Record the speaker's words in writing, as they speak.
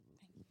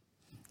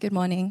Good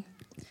morning.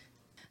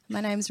 My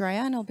name's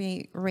Raya and I'll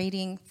be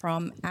reading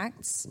from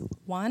Acts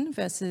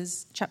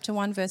chapter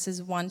 1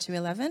 verses 1 to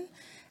 11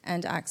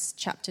 and Acts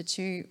chapter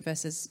 2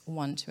 verses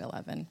 1 to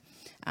 11.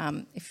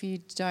 If you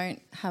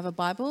don't have a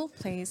Bible,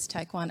 please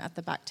take one at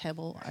the back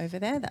table over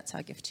there. That's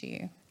our gift to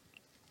you.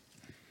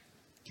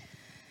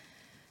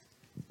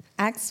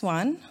 Acts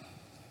 1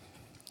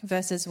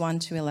 verses 1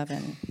 to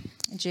 11.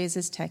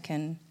 Jesus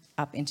taken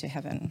up into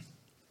heaven.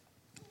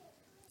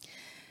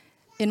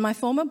 In my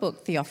former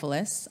book,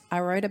 Theophilus, I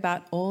wrote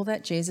about all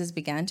that Jesus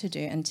began to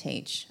do and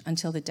teach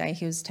until the day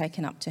he was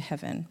taken up to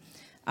heaven,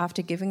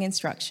 after giving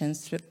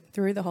instructions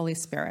through the Holy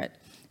Spirit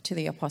to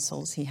the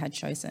apostles he had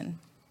chosen.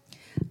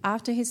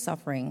 After his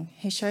suffering,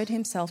 he showed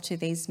himself to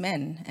these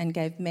men and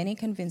gave many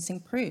convincing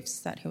proofs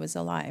that he was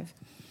alive.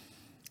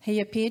 He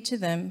appeared to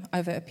them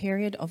over a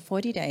period of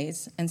 40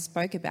 days and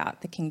spoke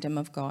about the kingdom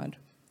of God.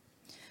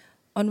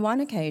 On one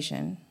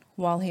occasion,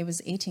 while he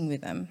was eating with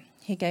them,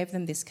 he gave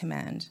them this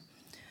command: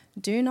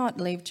 "Do not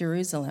leave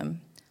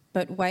Jerusalem,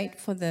 but wait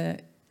for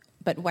the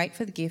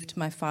gift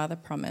my Father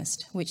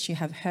promised, which you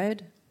have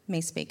heard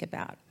me speak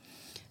about.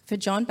 For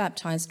John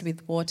baptized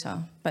with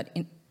water, but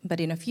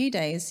in a few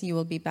days you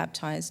will be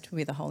baptized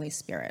with the Holy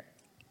Spirit."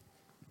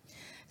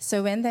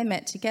 So when they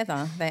met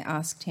together, they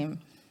asked him,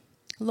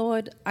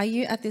 "Lord, are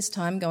you at this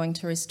time going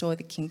to restore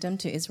the kingdom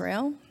to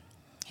Israel?"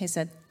 He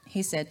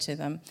said to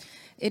them,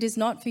 "It is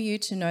not for you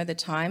to know the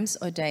times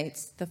or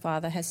dates the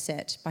Father has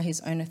set by his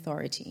own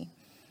authority.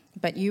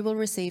 But you will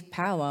receive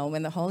power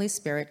when the Holy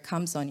Spirit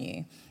comes on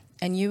you,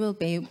 and you will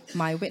be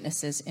my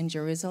witnesses in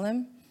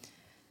Jerusalem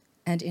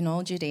and in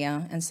all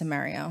Judea and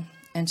Samaria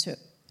and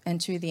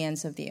to the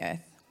ends of the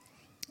earth."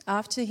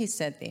 After he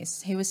said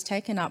this, he was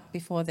taken up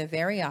before their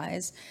very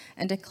eyes,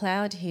 and a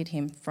cloud hid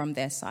him from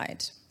their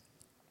sight.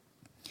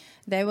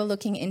 They were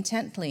looking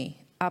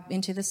intently up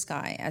into the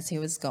sky as he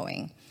was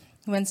going,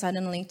 when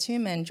suddenly two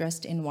men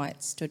dressed in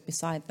white stood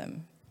beside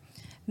them.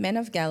 "Men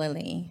of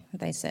Galilee,"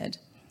 they said,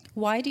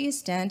 "why do you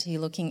stand here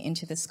looking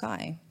into the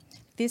sky?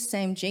 This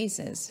same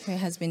Jesus, who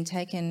has been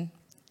taken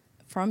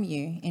from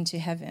you into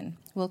heaven,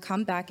 will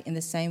come back in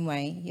the same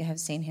way you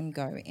have seen him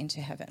go into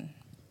heaven."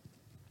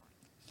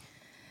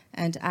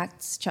 And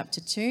Acts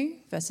chapter 2,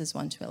 verses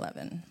 1 to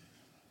 11.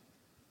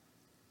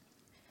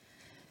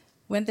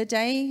 When the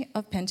day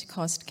of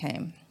Pentecost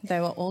came, they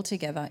were all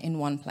together in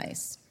one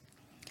place.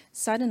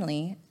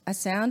 Suddenly, a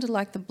sound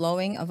like the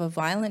blowing of a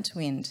violent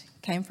wind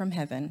came from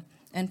heaven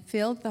and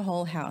filled the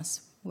whole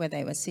house where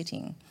they were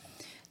sitting.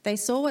 They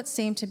saw what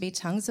seemed to be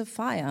tongues of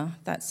fire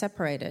that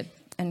separated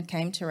and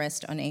came to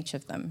rest on each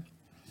of them.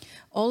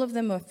 All of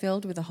them were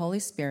filled with the Holy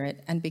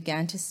Spirit and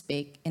began to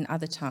speak in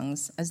other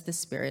tongues as the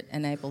Spirit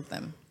enabled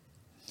them.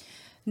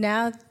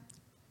 Now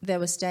they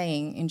were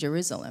staying in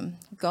Jerusalem,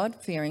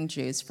 God-fearing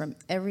Jews from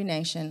every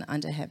nation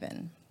under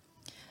heaven.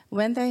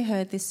 When they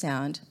heard this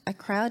sound, a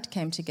crowd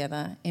came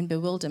together in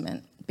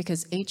bewilderment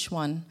because each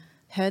one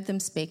heard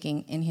them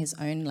speaking in his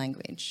own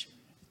language.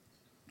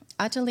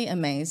 Utterly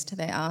amazed,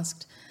 they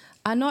asked,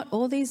 "Are not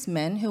all these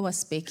men who are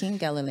speaking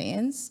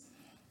Galileans?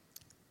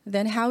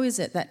 Then how is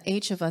it that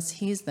each of us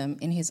hears them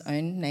in his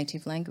own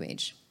native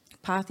language?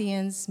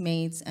 Parthians,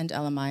 Medes and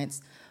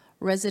Elamites,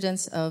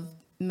 residents of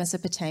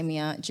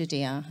Mesopotamia,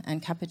 Judea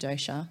and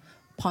Cappadocia,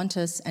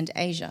 Pontus and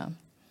Asia,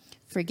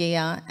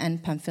 Phrygia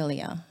and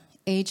Pamphylia,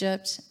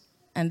 Egypt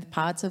and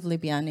parts of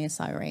Libya near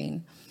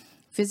Cyrene,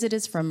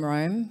 visitors from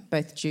Rome,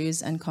 both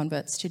Jews and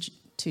converts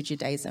to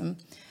Judaism,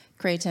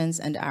 Cretans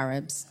and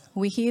Arabs.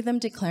 We hear them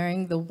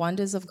declaring the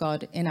wonders of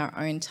God in our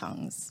own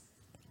tongues."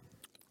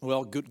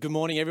 Well, good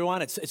morning,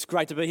 everyone. It's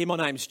great to be here. My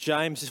name's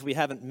James. If we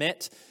haven't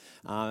met,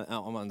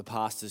 I'm one of the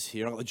pastors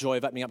here. I've got the joy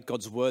of opening up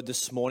God's Word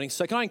this morning.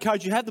 So can I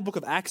encourage you, have the book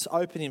of Acts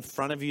open in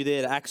front of you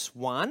there to Acts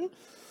 1.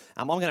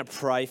 I'm going to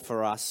pray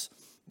for us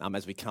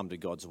as we come to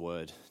God's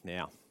Word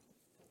now.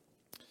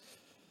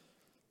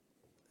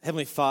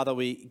 Heavenly Father,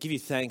 we give you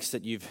thanks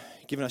that you've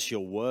given us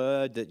your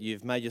Word, that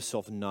you've made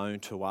yourself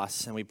known to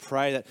us, and we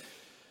pray that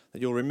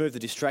you'll remove the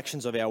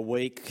distractions of our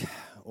week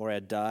or our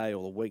day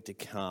or the week to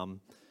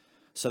come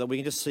so that we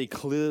can just see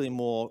clearly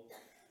more,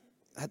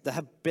 to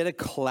have better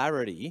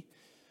clarity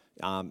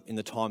in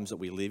the times that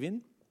we live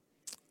in,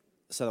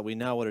 so that we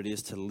know what it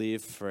is to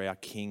live for our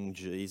King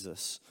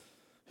Jesus,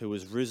 who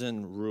is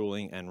risen,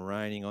 ruling and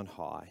reigning on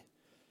high.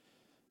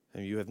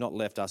 And you have not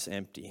left us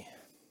empty,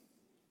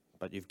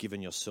 but you've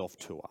given yourself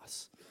to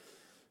us.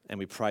 And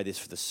we pray this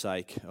for the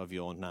sake of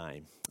your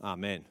name.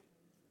 Amen.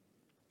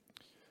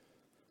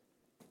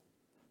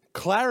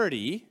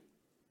 Clarity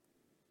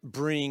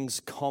brings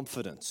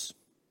confidence.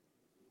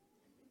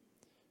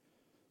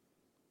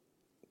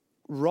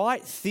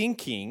 Right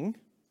thinking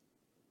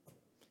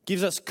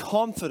gives us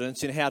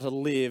confidence in how to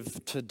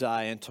live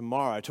today and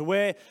tomorrow, to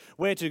where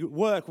to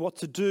work, what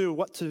to do,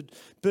 what to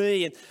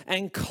be.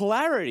 And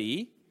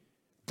clarity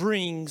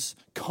brings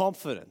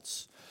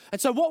confidence. And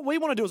so what we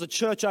want to do as a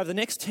church over the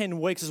next 10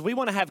 weeks is we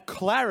want to have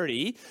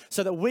clarity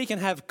so that we can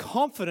have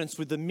confidence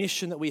with the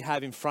mission that we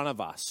have in front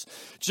of us.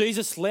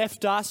 Jesus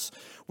left us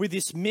with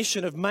this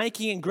mission of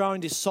making and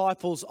growing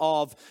disciples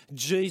of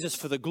Jesus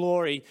for the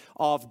glory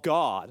of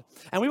God.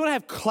 And we want to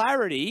have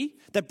clarity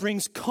that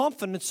brings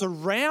confidence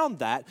around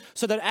that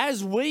so that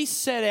as we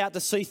set out to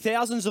see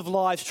thousands of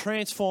lives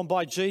transformed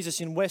by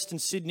Jesus in Western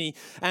Sydney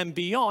and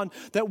beyond,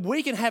 that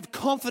we can have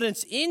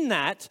confidence in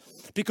that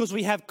because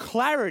we have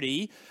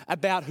clarity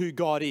about who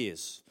God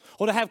is,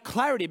 or to have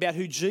clarity about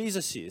who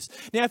Jesus is.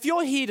 Now, if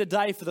you're here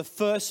today for the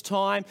first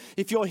time,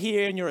 if you're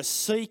here and you're a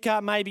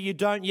seeker, maybe you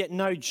don't yet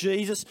know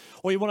Jesus,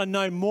 or you want to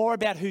know more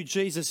about who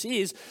Jesus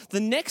is,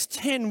 the next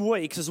 10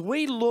 weeks as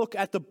we look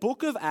at the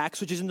book of Acts,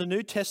 which is in the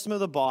New Testament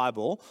of the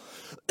Bible,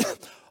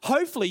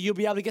 hopefully you'll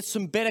be able to get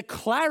some better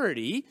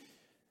clarity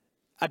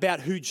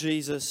about who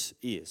Jesus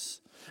is.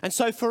 And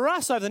so for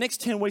us over the next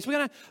 10 weeks, we're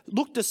going to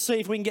look to see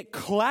if we can get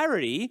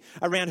clarity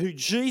around who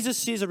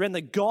Jesus is, around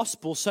the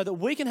gospel, so that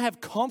we can have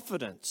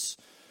confidence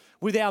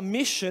with our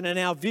mission and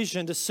our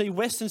vision to see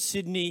Western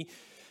Sydney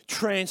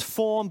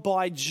transformed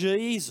by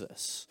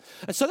Jesus.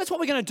 And so that's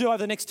what we're going to do over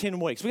the next 10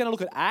 weeks. We're going to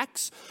look at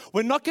Acts.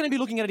 We're not going to be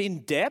looking at it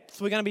in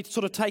depth. We're going to be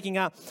sort of taking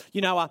a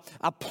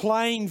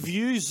plain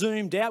view,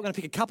 zoomed out. We're going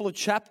to pick a couple of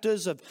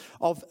chapters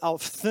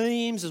of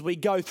themes as we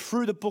go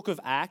through the book of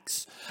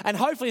Acts. And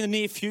hopefully in the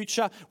near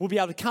future, we'll be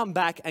able to come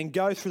back and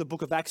go through the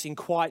book of Acts in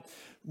quite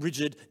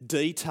rigid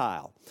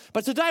detail.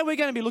 But today we're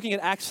going to be looking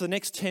at Acts for the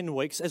next 10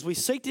 weeks as we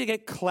seek to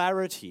get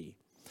clarity.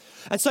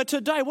 And so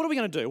today, what are we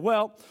going to do?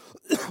 Well,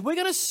 we're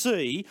going to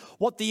see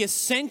what the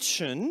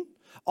ascension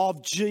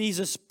of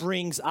Jesus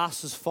brings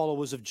us as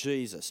followers of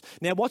Jesus.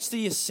 Now, what's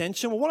the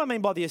ascension? Well, what I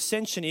mean by the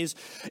ascension is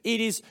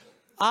it is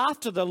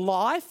after the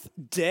life,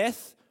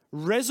 death,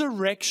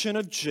 resurrection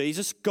of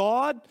Jesus,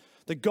 God,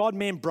 the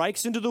God-man,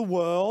 breaks into the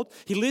world.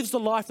 He lives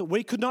the life that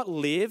we could not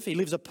live. He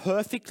lives a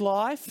perfect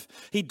life.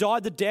 He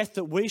died the death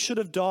that we should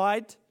have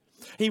died.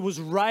 He was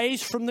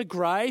raised from the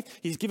grave.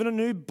 He's given a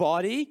new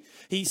body.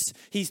 He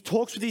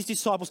talks with his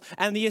disciples.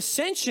 And the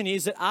ascension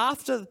is that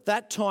after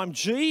that time,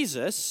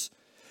 Jesus,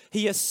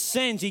 he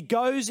ascends. He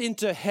goes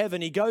into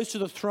heaven. He goes to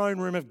the throne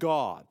room of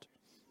God.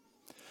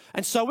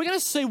 And so we're going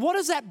to see, what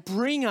does that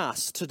bring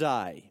us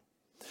today?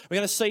 We're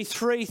going to see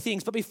three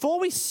things. But before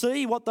we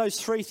see what those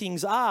three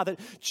things are that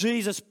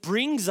Jesus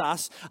brings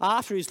us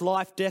after his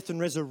life, death,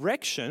 and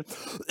resurrection,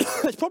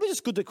 it's probably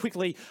just good to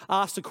quickly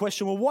ask the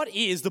question, well, what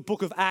is the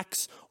book of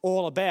Acts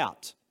all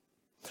about?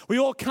 We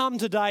all come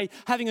today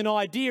having an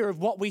idea of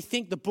what we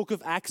think the book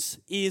of Acts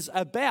is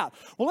about.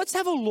 Well, let's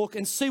have a look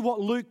and see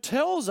what Luke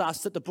tells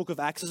us that the book of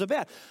Acts is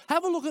about.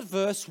 Have a look at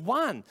verse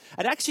 1.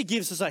 It actually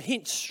gives us a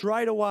hint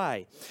straight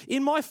away.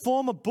 In my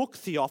former book,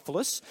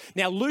 Theophilus,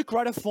 now Luke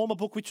wrote a former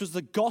book which was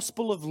the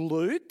Gospel of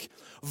Luke,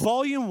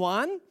 volume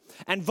 1,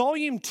 and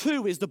volume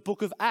 2 is the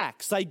book of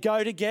Acts. They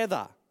go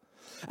together.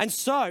 And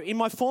so, in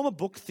my former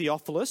book,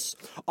 Theophilus,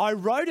 I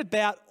wrote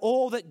about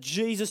all that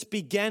Jesus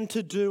began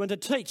to do and to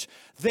teach.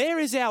 There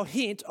is our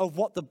hint of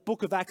what the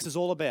book of Acts is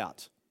all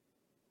about.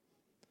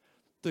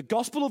 The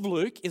Gospel of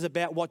Luke is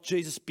about what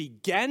Jesus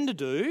began to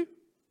do.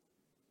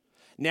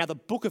 Now, the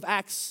book of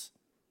Acts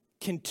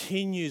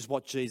continues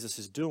what Jesus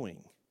is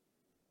doing.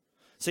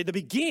 See, the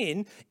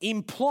begin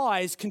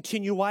implies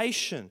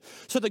continuation.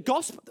 So the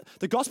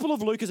Gospel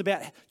of Luke is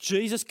about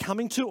Jesus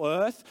coming to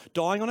earth,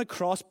 dying on a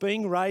cross,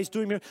 being raised,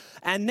 doing miracles.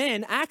 And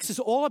then Acts is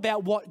all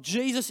about what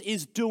Jesus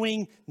is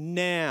doing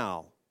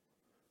now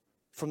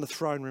from the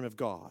throne room of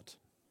God.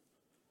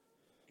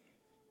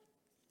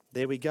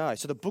 There we go.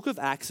 So the book of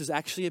Acts is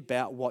actually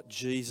about what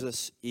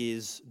Jesus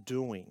is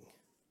doing.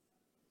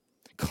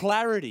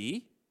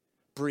 Clarity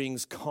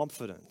brings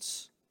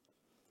confidence.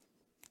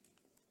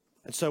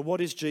 And so what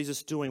is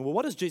Jesus doing? Well,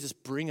 what does Jesus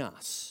bring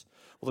us?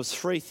 Well, there's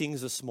three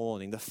things this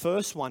morning. The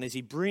first one is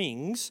he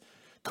brings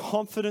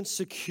confident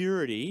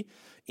security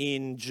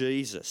in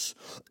Jesus.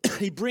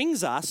 He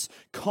brings us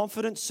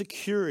confident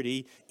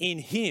security in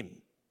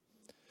him.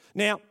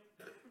 Now,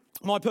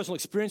 my personal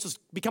experience is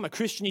become a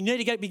Christian. You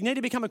need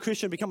to become a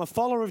Christian, become a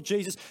follower of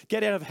Jesus,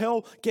 get out of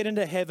hell, get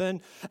into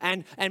heaven,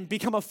 and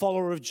become a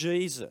follower of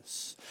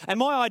Jesus. And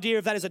my idea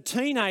of that as a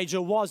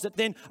teenager was that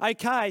then,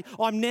 okay,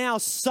 I'm now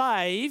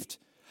saved,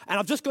 and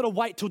I've just got to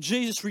wait till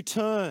Jesus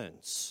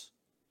returns.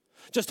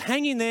 Just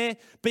hang in there,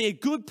 be a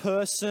good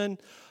person.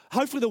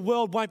 Hopefully the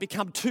world won't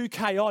become too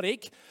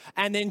chaotic,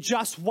 and then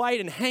just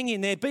wait and hang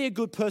in there, be a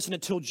good person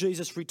until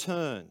Jesus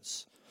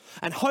returns.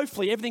 And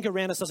hopefully everything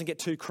around us doesn't get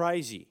too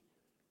crazy.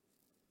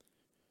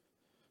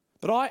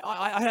 But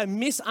I had a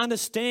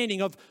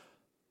misunderstanding of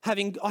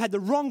I had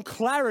the wrong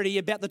clarity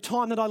about the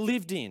time that I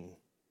lived in.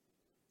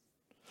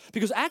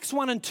 Because Acts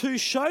 1 and 2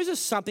 shows us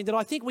something that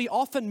I think we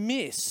often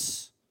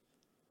miss.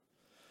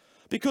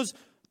 Because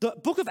the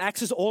book of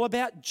Acts is all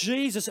about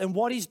Jesus and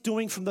what he's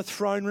doing from the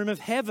throne room of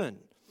heaven.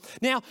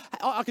 Now,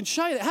 I can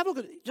show you that. Have a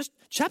look at just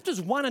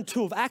chapters 1 and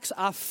 2 of Acts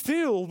are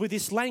filled with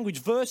this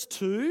language. Verse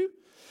 2,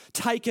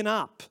 taken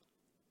up.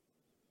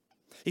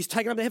 He's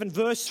taken up to heaven.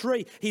 Verse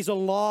 3, he's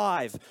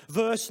alive.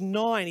 Verse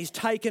 9, he's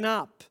taken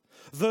up.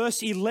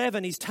 Verse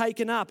 11, he's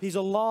taken up, he's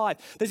alive.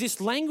 There's this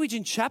language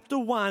in chapter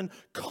 1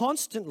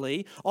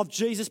 constantly of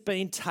Jesus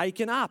being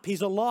taken up.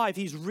 He's alive,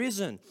 he's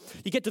risen.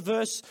 You get to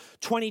verse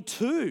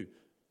 22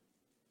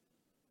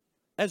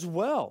 as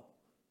well,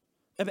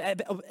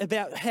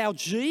 about how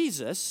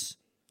Jesus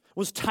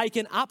was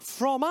taken up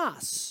from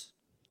us.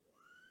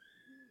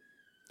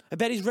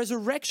 About his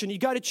resurrection. You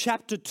go to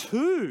chapter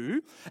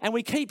 2 and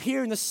we keep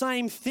hearing the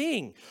same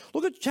thing.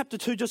 Look at chapter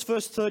 2, just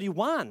verse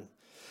 31.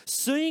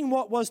 Seeing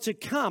what was to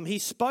come, he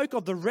spoke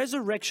of the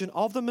resurrection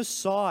of the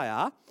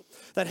Messiah,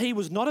 that he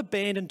was not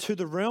abandoned to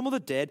the realm of the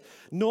dead,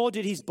 nor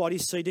did his body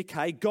see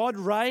decay. God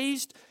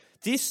raised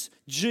this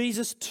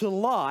Jesus to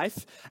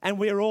life, and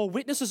we are all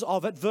witnesses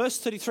of it. Verse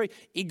 33,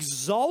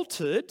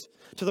 exalted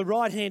to the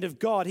right hand of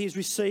God, he has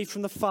received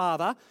from the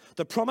Father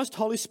the promised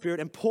Holy Spirit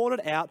and poured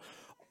it out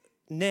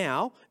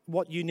now,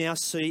 what you now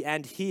see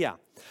and hear.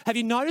 Have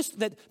you noticed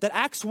that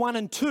Acts 1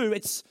 and 2,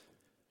 it's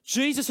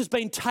Jesus has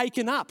been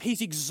taken up. He's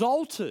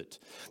exalted.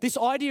 This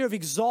idea of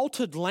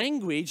exalted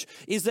language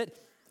is that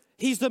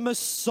he's the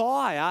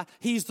Messiah.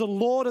 He's the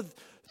Lord of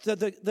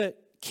the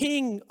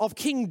King of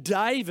King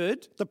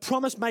David, the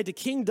promise made to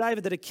King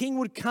David that a king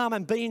would come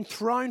and be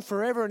enthroned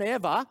forever and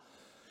ever.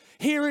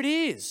 Here it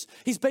is.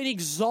 He's been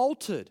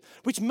exalted,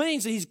 which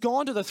means that he's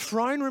gone to the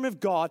throne room of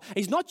God.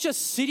 He's not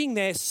just sitting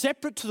there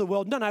separate to the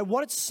world. No.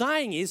 What it's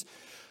saying is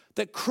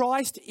that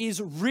Christ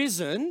is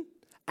risen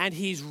and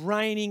he's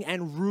reigning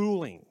and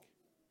ruling.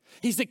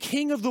 He's the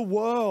King of the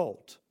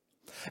world.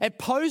 It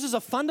poses a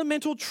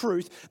fundamental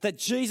truth that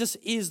Jesus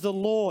is the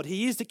Lord.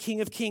 He is the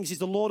King of Kings. He's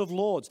the Lord of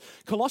Lords.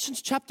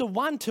 Colossians chapter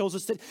 1 tells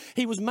us that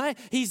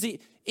he's the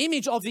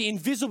image of the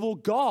invisible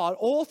God.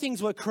 All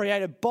things were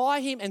created by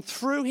him and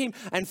through him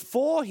and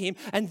for him.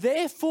 And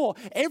therefore,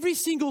 every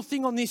single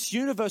thing on this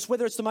universe,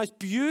 whether it's the most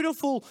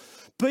beautiful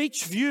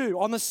beach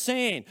view on the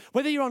sand,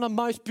 whether you're on the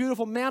most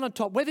beautiful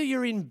mountaintop, whether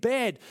you're in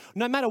bed,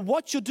 no matter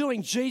what you're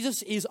doing,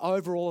 Jesus is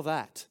over all of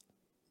that.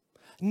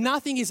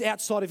 Nothing is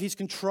outside of his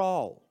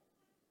control.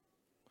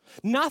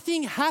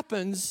 Nothing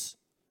happens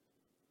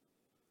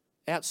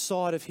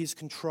outside of his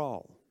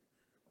control.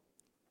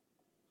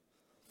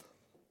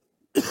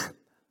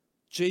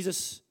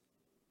 Jesus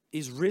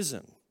is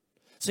risen.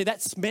 See,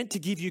 that's meant to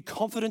give you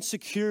confident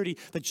security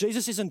that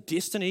Jesus isn't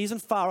distant, he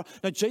isn't far.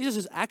 No, Jesus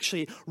is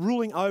actually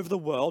ruling over the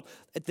world.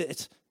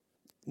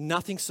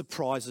 Nothing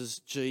surprises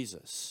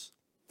Jesus.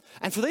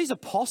 And for these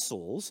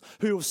apostles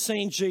who have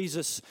seen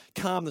Jesus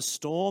calm the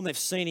storm, they've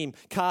seen him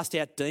cast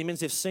out demons,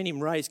 they've seen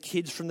him raise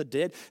kids from the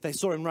dead, they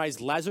saw him raise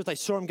Lazarus, they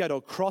saw him go to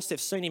a cross,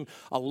 they've seen him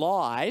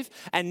alive,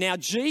 and now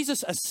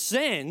Jesus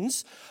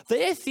ascends,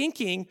 they're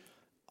thinking,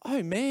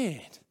 oh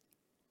man,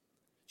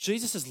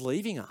 Jesus is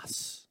leaving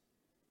us.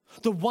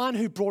 The one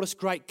who brought us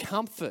great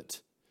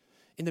comfort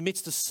in the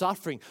midst of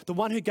suffering, the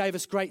one who gave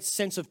us great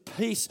sense of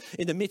peace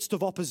in the midst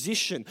of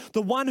opposition,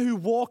 the one who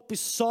walked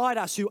beside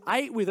us, who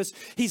ate with us,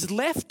 he's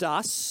left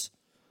us.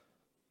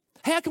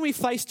 How can we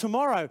face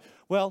tomorrow?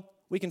 Well,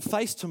 we can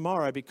face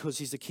tomorrow because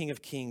he's the King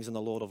of Kings and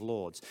the Lord of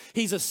Lords.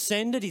 He's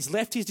ascended, he's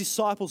left his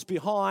disciples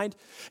behind.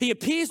 He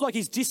appears like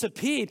he's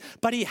disappeared,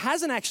 but he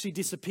hasn't actually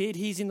disappeared.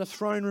 He's in the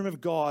throne room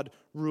of God,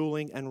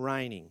 ruling and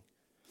reigning.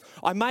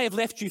 I may have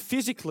left you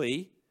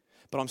physically,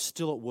 but I'm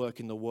still at work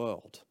in the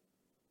world.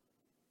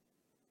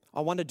 I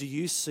wonder, do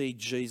you see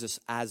Jesus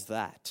as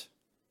that?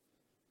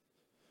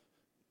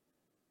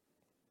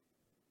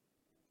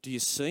 Do you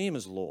see him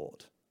as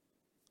Lord?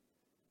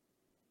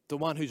 The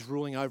one who's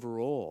ruling over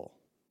all?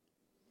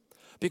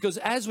 Because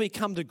as we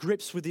come to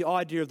grips with the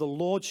idea of the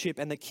lordship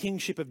and the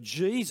kingship of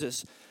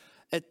Jesus,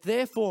 it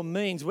therefore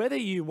means whether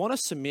you want to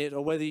submit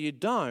or whether you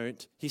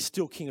don't, he's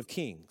still King of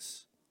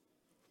Kings.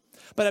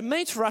 But it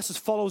means for us as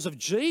followers of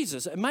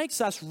Jesus, it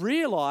makes us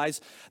realize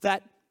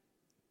that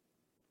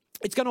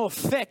it's going to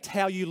affect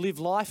how you live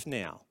life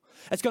now.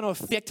 It's going to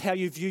affect how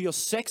you view your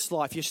sex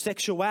life, your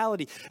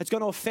sexuality. It's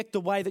going to affect the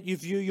way that you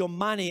view your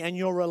money and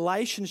your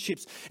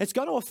relationships. It's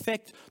going to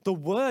affect the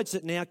words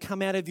that now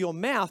come out of your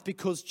mouth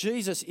because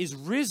Jesus is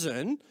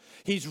risen,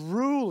 he's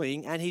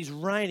ruling and he's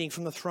reigning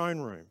from the throne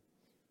room.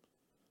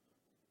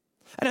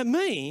 And it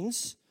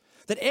means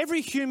that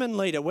every human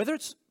leader, whether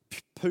it's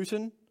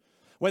Putin,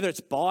 whether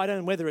it's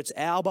Biden, whether it's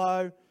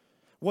Albo,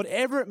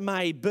 whatever it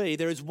may be,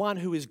 there is one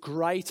who is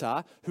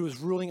greater, who is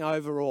ruling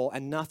over all,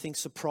 and nothing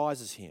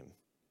surprises him.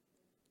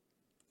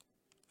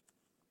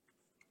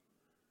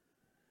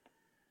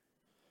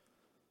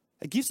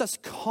 It gives us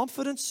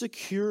confident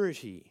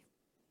security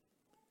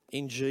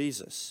in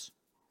Jesus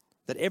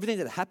that everything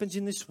that happens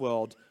in this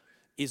world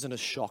isn't a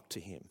shock to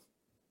him.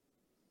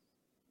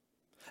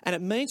 And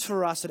it means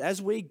for us that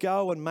as we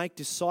go and make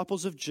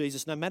disciples of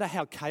Jesus, no matter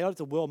how chaotic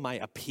the world may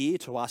appear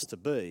to us to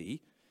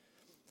be,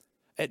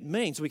 it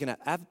means we can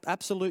have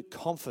absolute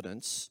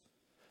confidence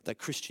that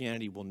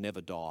Christianity will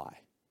never die.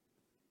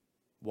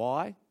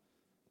 Why?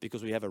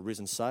 Because we have a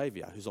risen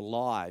Saviour who's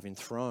alive,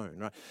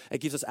 enthroned. Right? It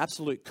gives us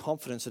absolute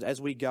confidence that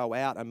as we go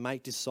out and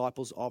make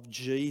disciples of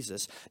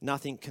Jesus,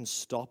 nothing can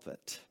stop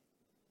it.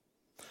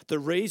 The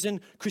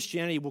reason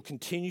Christianity will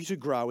continue to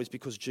grow is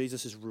because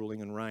Jesus is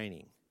ruling and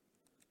reigning.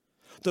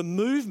 The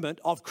movement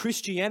of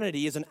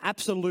Christianity is an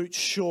absolute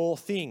sure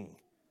thing.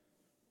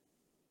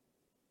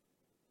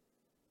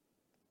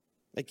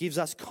 It gives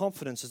us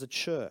confidence as a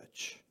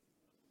church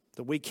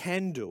that we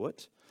can do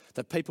it,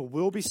 that people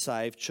will be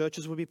saved,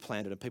 churches will be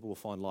planted, and people will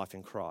find life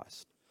in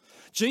Christ.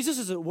 Jesus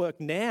is at work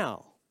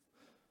now,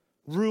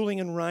 ruling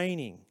and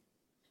reigning.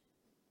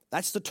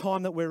 That's the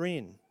time that we're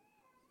in.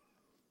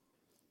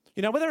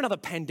 You know, whether another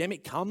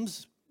pandemic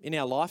comes in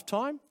our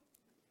lifetime,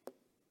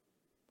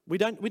 we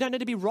don't need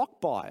to be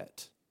rocked by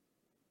it.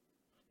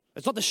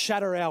 It's not to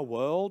shatter our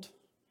world,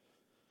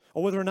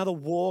 or whether another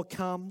war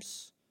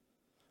comes,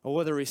 or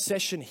whether a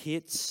recession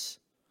hits.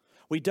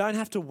 We don't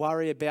have to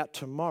worry about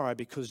tomorrow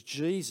because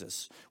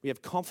Jesus, we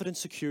have confident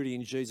security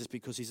in Jesus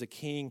because he's a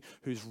king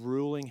who's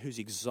ruling, who's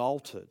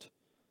exalted.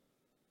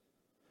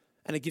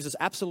 And it gives us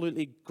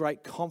absolutely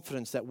great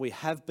confidence that we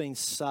have been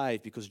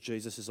saved because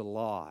Jesus is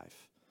alive.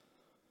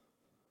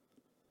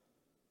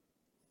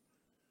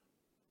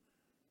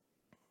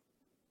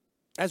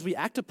 As we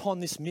act upon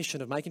this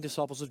mission of making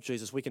disciples of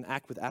Jesus, we can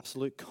act with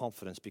absolute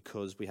confidence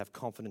because we have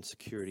confident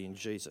security in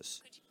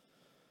Jesus.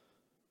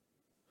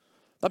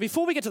 But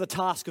before we get to the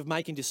task of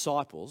making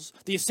disciples,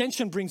 the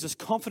ascension brings us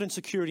confident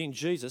security in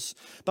Jesus.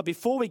 But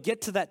before we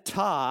get to that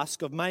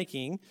task of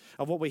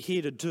what we're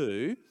here to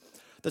do,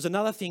 there's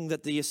another thing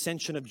that the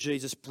ascension of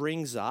Jesus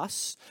brings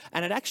us,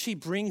 and it actually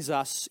brings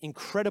us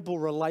incredible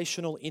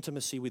relational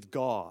intimacy with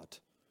God.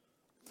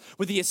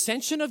 With the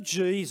ascension of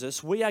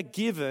Jesus, we are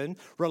given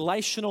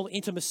relational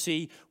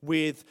intimacy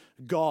with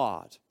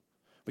God.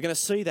 We're going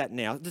to see that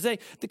now.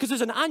 Because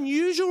there's an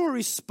unusual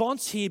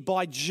response here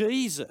by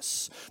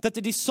Jesus that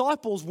the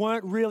disciples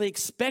weren't really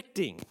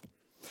expecting.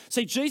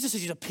 See, Jesus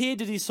has appeared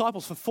to the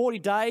disciples for 40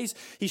 days.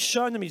 He's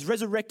shown them his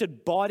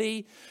resurrected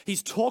body.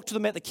 He's talked to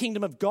them about the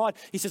kingdom of God.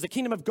 He says the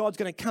kingdom of God's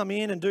going to come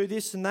in and do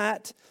this and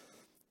that.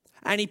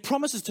 And he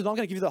promises to them, I'm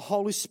going to give you the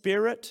Holy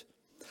Spirit.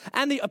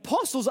 And the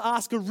apostles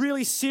ask a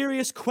really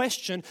serious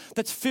question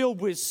that's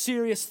filled with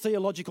serious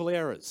theological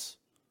errors.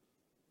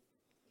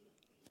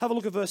 Have a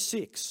look at verse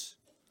 6.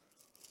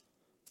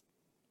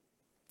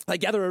 They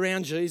gather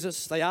around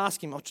Jesus. They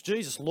ask him,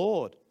 Jesus,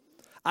 Lord,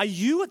 are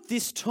you at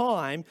this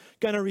time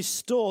going to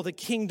restore the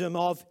kingdom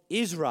of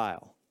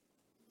Israel?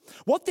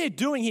 What they're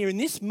doing here in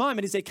this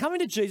moment is they're coming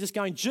to Jesus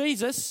going,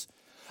 Jesus,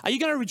 are you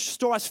going to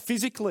restore us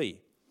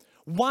physically?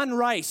 One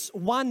race,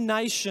 one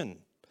nation,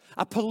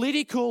 a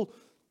political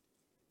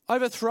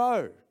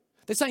overthrow.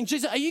 They're saying,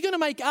 Jesus, are you going to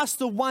make us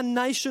the one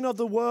nation of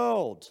the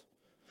world?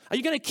 Are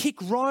you going to kick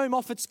Rome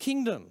off its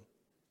kingdom?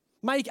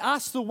 Make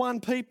us the one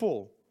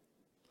people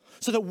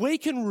so that we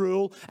can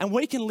rule and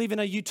we can live in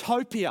a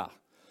utopia,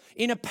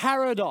 in a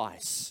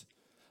paradise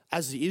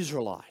as the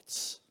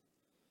Israelites.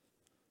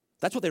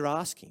 That's what they're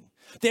asking.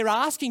 They're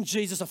asking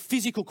Jesus a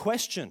physical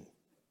question.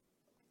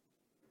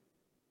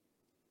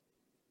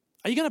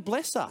 Are you going to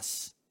bless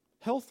us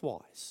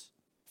health-wise,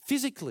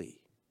 physically?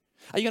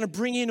 Are you going to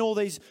bring in all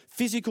these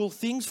physical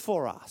things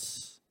for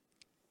us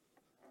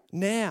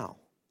now?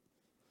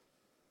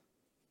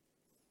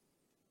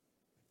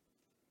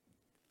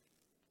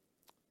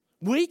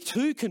 We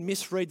too can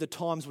misread the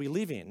times we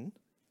live in.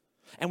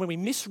 And when we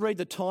misread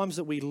the times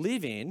that we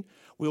live in,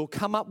 we'll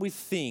come up with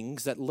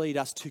things that lead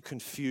us to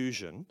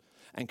confusion,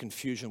 and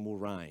confusion will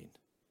reign.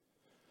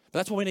 But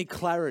that's why we need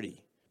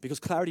clarity, because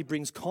clarity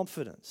brings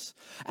confidence.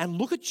 And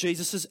look at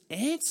Jesus'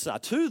 answer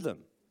to them.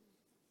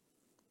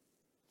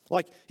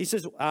 Like he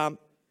says,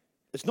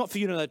 it's not for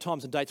you to know the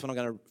times and dates when I'm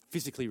going to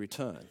physically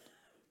return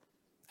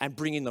and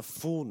bring in the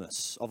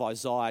fullness of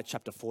Isaiah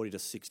chapter 40 to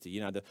 60,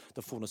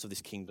 the fullness of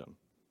this kingdom.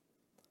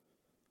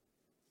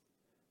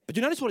 But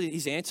you notice what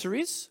his answer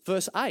is?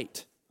 Verse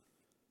 8.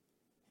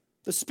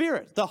 The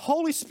Spirit, the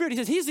Holy Spirit. He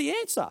says, here's the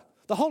answer.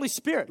 The Holy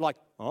Spirit. I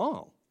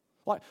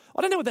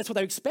don't know if that's what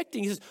they're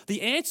expecting. He says,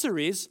 the answer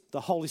is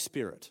the Holy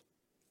Spirit.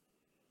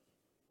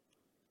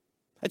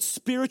 It's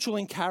spiritual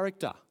in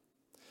character.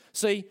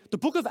 See, the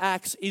book of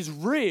Acts is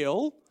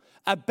real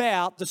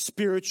about the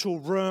spiritual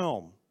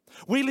realm.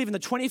 We live in the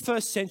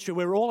 21st century.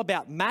 We're all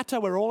about matter.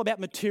 We're all about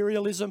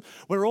materialism.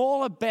 We're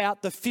all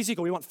about the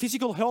physical. We want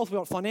physical health. We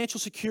want financial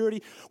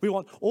security. We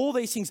want all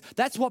these things.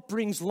 That's what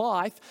brings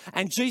life.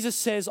 And Jesus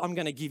says, I'm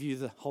going to give you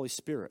the Holy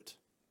Spirit.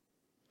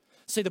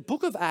 See, the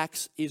book of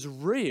Acts is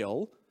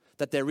real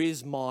that there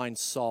is mind,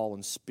 soul,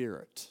 and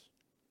spirit.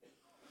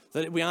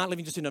 That we aren't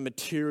living just in a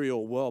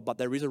material world, but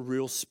there is a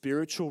real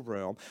spiritual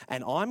realm.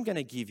 And I'm going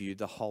to give you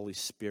the Holy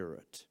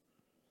Spirit.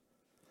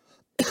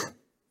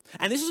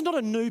 And this is not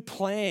a new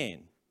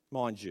plan,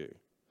 mind you.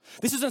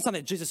 This isn't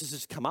something that Jesus has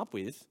just come up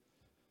with.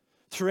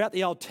 Throughout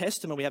the Old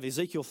Testament, we have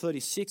Ezekiel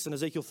 36 and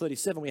Ezekiel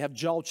 37. We have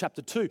Joel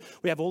chapter 2.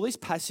 We have all these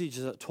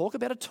passages that talk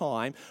about a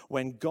time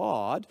when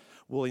God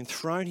will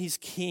enthrone his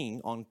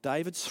king on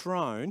David's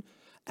throne,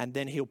 and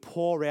then he'll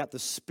pour out the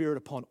Spirit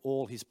upon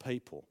all his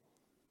people.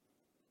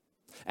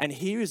 And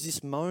here is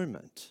this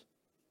moment.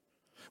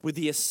 With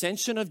the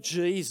ascension of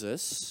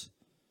Jesus,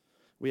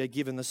 we are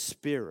given the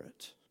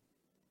Spirit.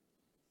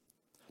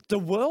 The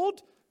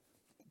world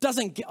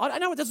doesn't get, I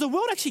don't know, does the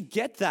world actually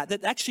get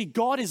that actually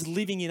God is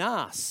living in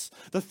us?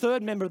 The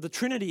third member of the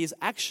Trinity is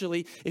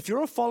actually, if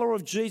you're a follower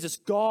of Jesus,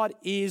 God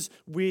is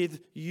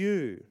with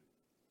you.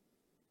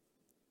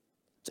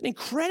 It's an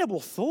incredible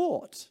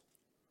thought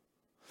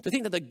to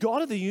think that the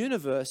God of the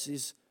universe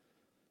is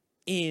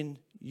in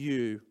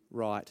you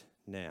right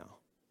now.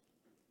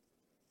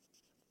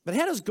 But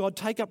how does God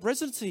take up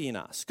residency in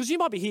us? Because you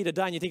might be here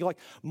today and you think, like,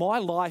 my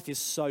life is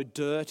so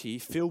dirty,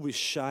 filled with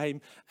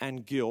shame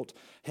and guilt.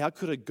 How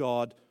could a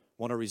God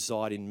want to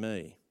reside in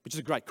me? Which is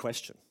a great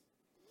question.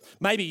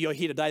 Maybe you're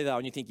here today, though,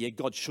 and you think, yeah,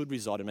 God should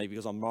reside in me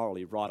because I'm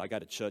morally right. I go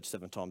to church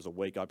 7 times a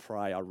week. I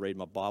pray. I read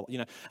my Bible.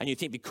 And you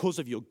think because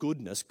of your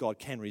goodness, God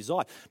can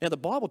reside. Now, the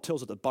Bible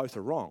tells us that both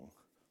are wrong.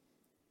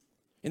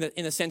 In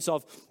the sense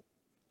of,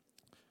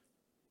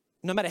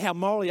 no matter how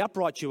morally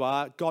upright you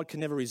are, God can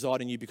never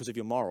reside in you because of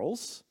your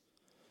morals.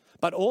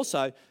 But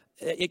also,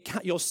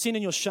 your sin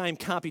and your shame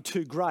can't be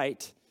too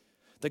great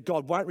that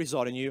God won't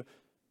reside in you,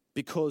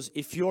 because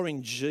if you're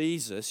in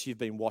Jesus, you've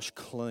been washed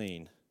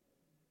clean.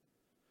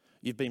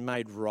 You've been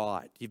made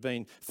right. You've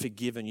been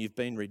forgiven. You've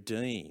been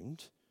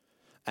redeemed.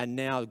 And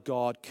now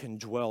God can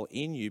dwell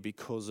in you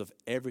because of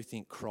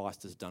everything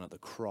Christ has done at the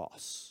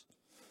cross.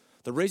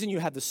 The reason you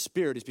have the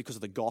Spirit is because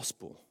of the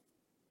gospel,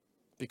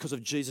 because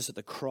of Jesus at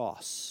the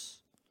cross.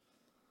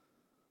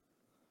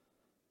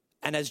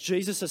 And as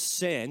Jesus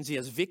ascends, he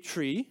has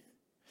victory.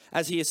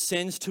 As he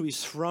ascends to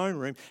his throne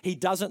room, he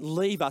doesn't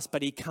leave us,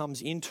 but he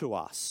comes into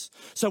us.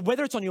 So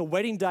whether it's on your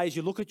wedding day as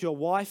you look at your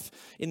wife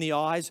in the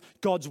eyes,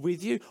 God's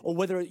with you, or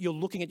whether you're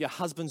looking at your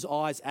husband's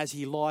eyes as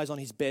he lies on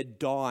his bed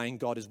dying,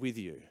 God is with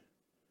you.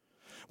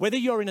 Whether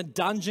you're in a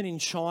dungeon in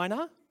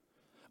China,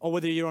 or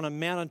whether you're on a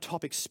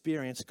mountaintop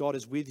experience, God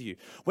is with you.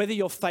 Whether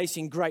you're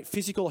facing great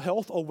physical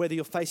health or whether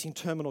you're facing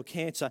terminal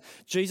cancer,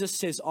 Jesus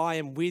says, I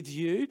am with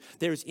you.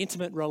 There is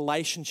intimate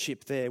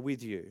relationship there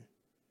with you.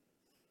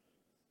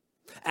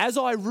 As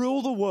I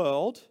rule the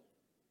world,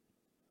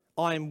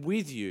 I am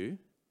with you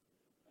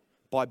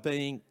by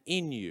being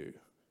in you.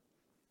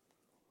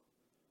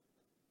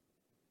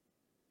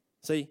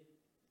 See,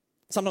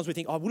 sometimes we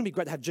think, oh, wouldn't it be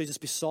great to have Jesus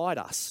beside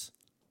us?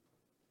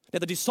 Now,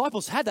 the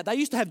disciples had that. They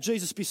used to have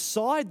Jesus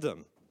beside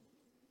them,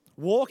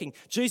 walking.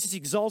 Jesus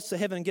exalts to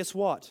heaven, and guess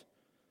what?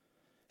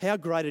 How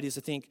great it is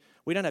to think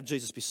we don't have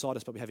Jesus beside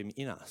us, but we have him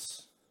in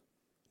us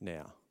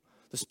now.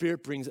 The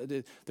Spirit brings,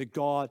 the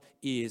God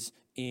is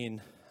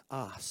in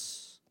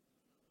us.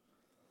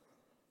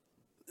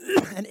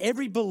 And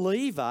every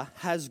believer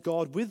has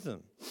God with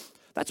them.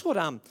 That's what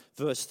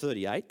verse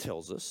 38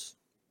 tells us.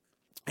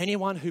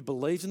 Anyone who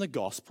believes in the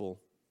gospel,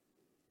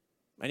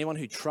 anyone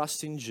who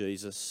trusts in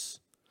Jesus,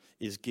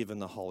 is given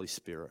the Holy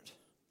Spirit.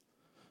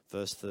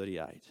 Verse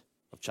 38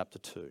 of chapter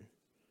 2.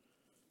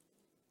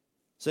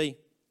 See,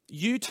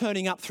 you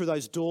turning up through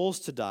those doors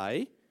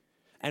today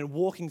and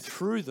walking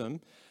through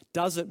them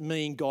doesn't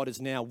mean God is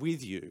now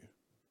with you.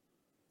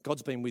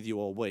 God's been with you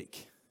all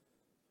week.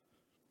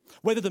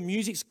 Whether the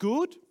music's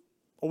good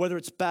or whether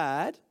it's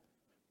bad,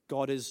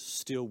 God is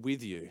still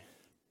with you.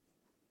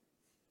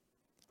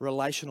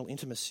 Relational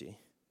intimacy.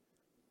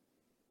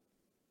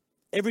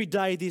 Every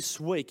day this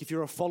week, if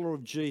you're a follower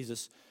of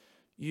Jesus,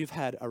 you've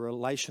had a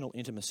relational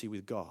intimacy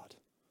with God.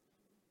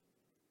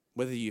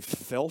 Whether you've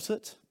felt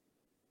it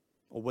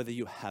or whether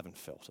you haven't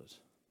felt it.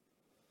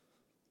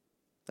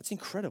 That's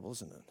incredible,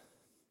 isn't it?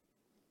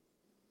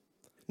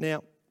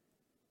 Now,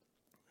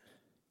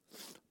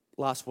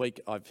 last week,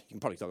 you can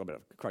probably talk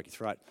about a croaky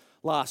throat.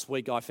 Last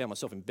week, I found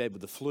myself in bed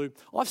with the flu.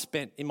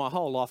 In my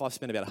whole life, I've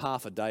spent about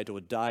half a day to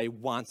a day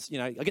once.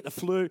 I get the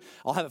flu,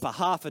 I'll have it for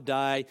half a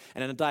day,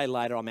 and then a day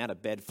later, I'm out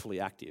of bed fully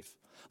active.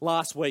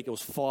 Last week, it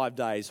was 5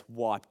 days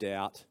wiped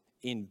out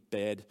in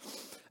bed.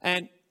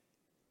 And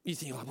you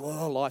think,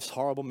 oh, life's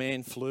horrible,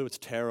 man, flu, it's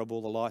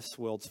terrible, the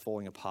world's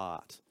falling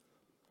apart.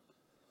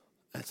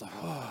 And it's like,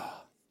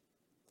 oh.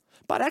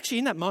 But actually,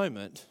 in that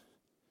moment,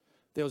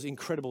 there was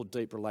incredible,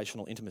 deep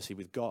relational intimacy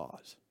with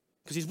God.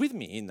 Because he's with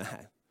me in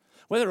that.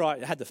 Whether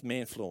I had the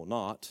man flu or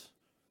not,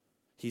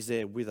 he's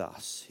there with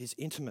us. He's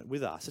intimate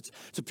with us.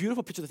 It's a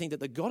beautiful picture to think that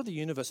the God of the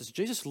universe, as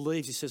Jesus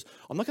leaves, he says,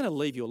 I'm not going to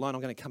leave you alone.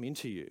 I'm going to come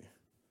into you.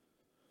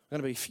 You're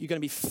going to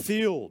be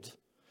filled.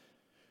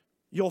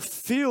 You're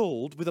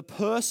filled with a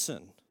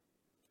person,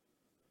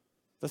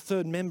 the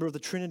third member of the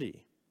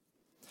Trinity.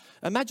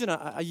 Imagine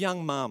a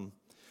young mum.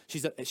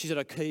 She's at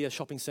IKEA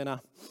shopping centre.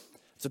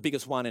 It's the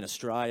biggest one in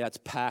Australia. It's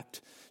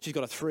packed. She's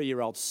got a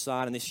 3-year-old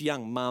son, and this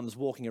young mum's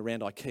walking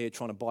around IKEA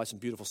trying to buy some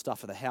beautiful stuff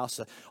for the house.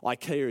 So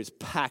IKEA is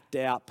packed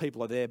out.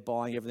 People are there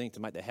buying everything to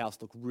make the house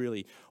look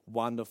really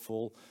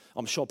wonderful.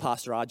 I'm sure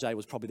Pastor RJ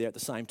was probably there at the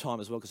same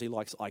time as well because he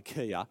likes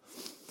IKEA.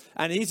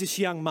 And here's this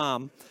young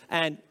mum,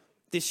 and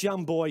this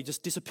young boy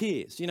just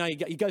disappears.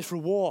 He goes for a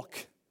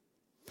walk.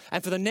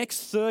 And for the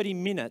next 30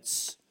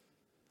 minutes,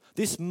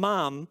 this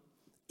mum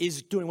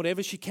is doing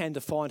whatever she can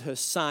to find her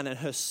son, and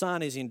her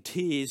son is in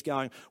tears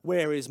going,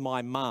 where is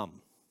my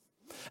mum?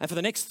 And for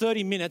the next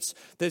 30 minutes,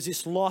 there's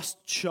this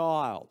lost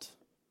child.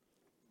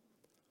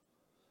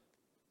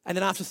 And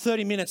then after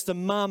 30 minutes, the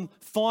mum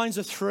finds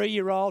a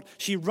 3-year-old.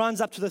 She runs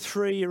up to the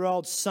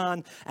 3-year-old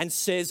son and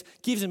says,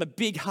 gives him a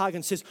big hug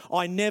and says,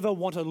 I never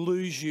want to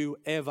lose you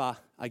ever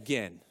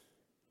again.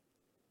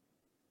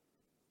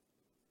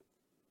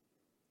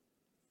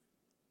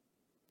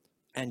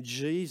 And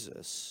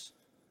Jesus,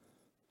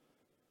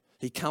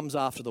 he comes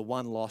after the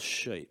one lost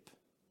sheep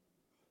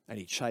and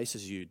he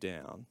chases you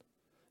down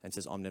and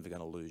says, I'm never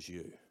going to lose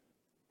you.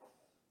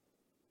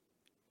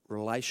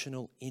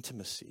 Relational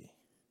intimacy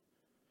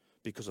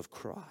because of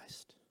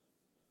Christ.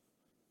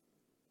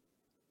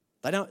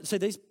 They don't see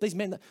these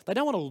men, they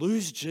don't want to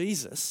lose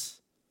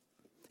Jesus.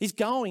 He's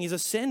going, he's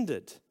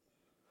ascended.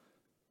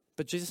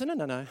 But Jesus said,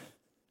 no,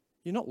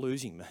 you're not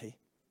losing me.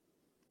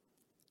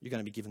 You're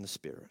going to be given the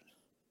Spirit.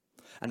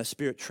 And the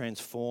Spirit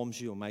transforms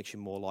you and makes you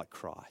more like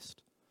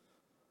Christ.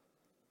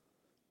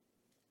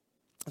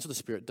 That's what the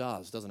Spirit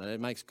does, doesn't it? It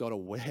makes God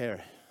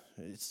aware.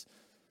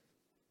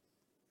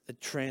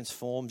 It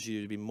transforms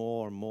you to be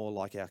more and more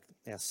like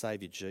our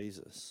Saviour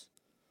Jesus.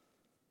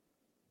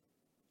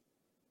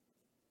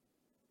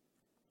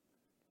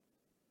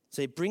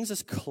 See, it brings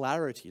us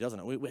clarity, doesn't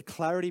it?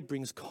 Clarity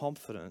brings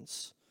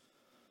confidence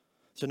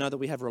to know that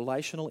we have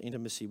relational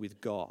intimacy with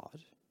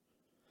God,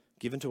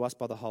 given to us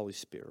by the Holy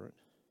Spirit,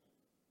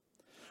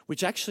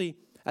 which actually,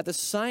 at the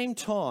same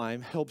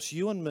time, helps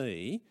you and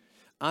me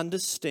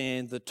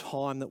understand the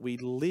time that we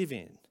live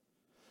in.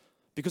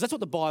 Because that's what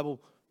the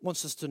Bible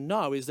wants us to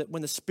know, is that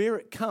when the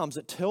Spirit comes,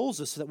 it tells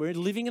us that we're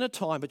living in a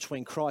time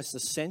between Christ's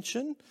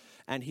ascension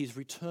and his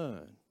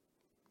return.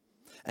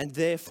 And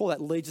therefore,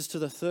 that leads us to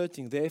the third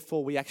thing.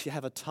 Therefore, we actually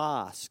have a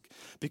task.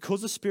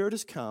 Because the Spirit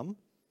has come,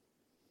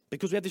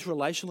 because we have this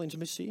relational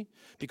intimacy,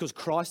 because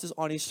Christ is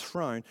on his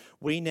throne,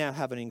 we now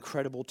have an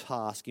incredible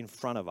task in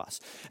front of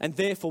us. And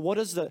therefore, what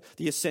does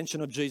the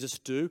ascension of Jesus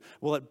do?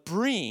 Well, it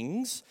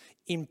brings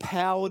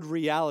empowered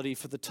reality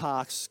for the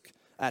task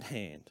at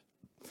hand.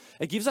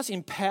 It gives us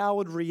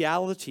empowered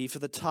reality for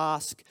the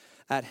task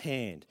at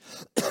hand.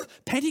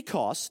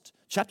 Pentecost,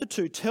 chapter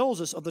 2, tells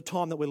us of the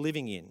time that we're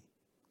living in.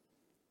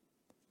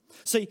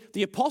 See,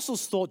 the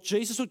apostles thought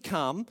Jesus would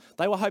come.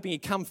 They were hoping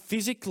he'd come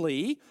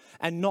physically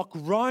and knock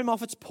Rome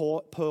off its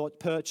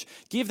perch,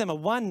 give them a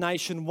one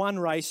nation, one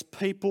race,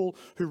 people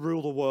who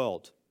rule the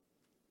world.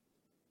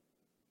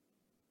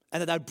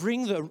 And that they'd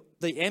bring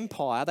the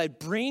empire, they'd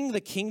bring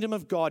the kingdom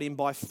of God in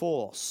by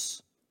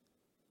force.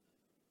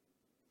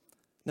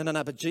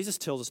 No, but Jesus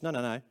tells us,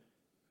 no.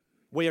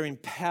 We are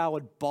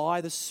empowered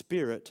by the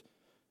Spirit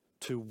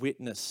to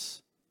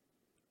witness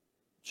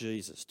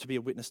Jesus, to be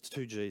a witness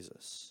to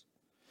Jesus.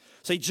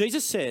 See,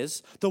 Jesus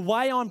says, the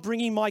way I'm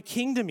bringing my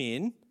kingdom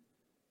in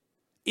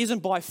isn't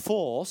by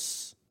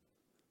force,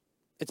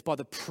 it's by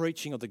the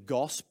preaching of the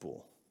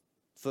gospel.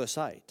 Verse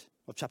 8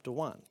 of chapter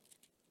 1.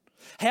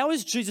 How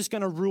is Jesus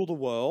going to rule the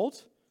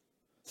world?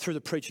 Through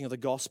the preaching of the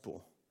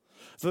gospel.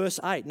 Verse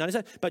 8, notice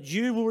that, but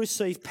you will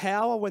receive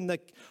power when the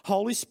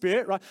Holy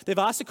Spirit, right? They've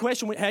asked the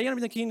question, how are you going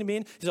to bring the kingdom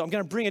in? He said, I'm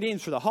going to bring it in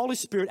through the Holy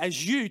Spirit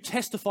as you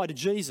testify to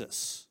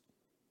Jesus.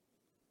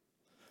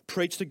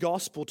 Preach the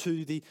gospel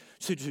to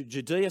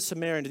Judea,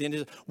 Samaria, and to the end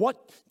of the.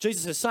 What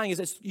Jesus is saying is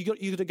that you got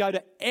to go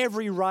to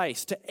every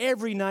race, to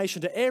every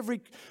nation, to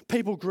every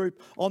people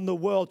group on the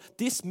world.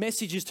 This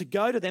message is to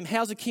go to them.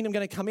 How's the kingdom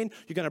going to come in?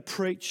 You're going to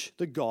preach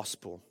the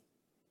gospel.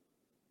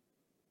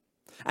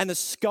 And the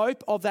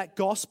scope of that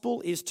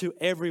gospel is to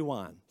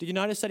everyone. Did you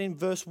notice that in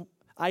verse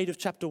 8 of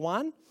chapter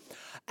 1?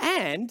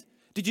 And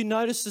did you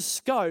notice the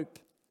scope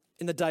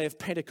in the day of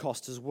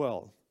Pentecost as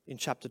well in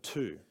chapter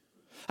 2?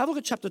 Have a look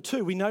at chapter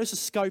 2. We notice the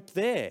scope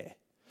there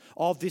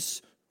of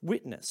this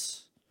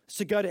witness. It's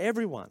to go to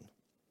everyone.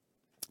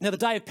 Now, the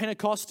day of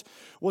Pentecost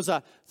was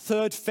a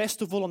third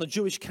festival on the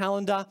Jewish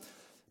calendar.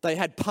 They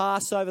had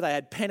Passover, they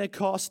had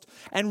Pentecost.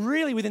 And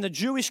really, within the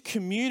Jewish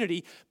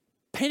community,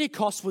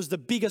 Pentecost was the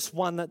biggest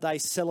one that they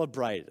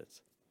celebrated.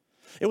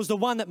 It was the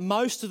one that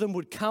most of them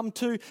would come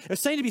to. It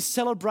seemed to be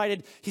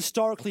celebrated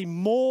historically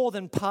more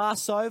than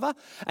Passover.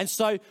 And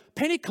so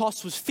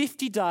Pentecost was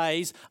 50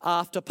 days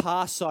after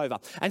Passover.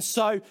 And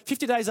so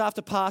 50 days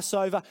after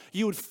Passover,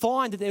 you would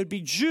find that there would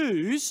be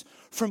Jews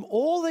from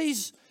all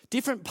these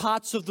different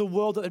parts of the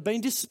world that had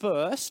been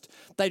dispersed.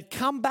 They'd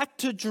come back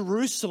to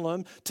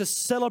Jerusalem to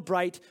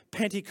celebrate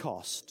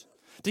Pentecost,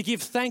 to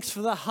give thanks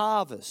for the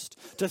harvest,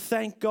 to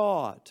thank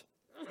God.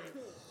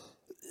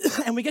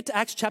 And we get to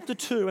Acts chapter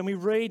 2 and we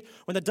read,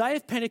 when the day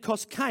of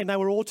Pentecost came, they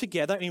were all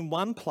together in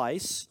one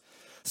place.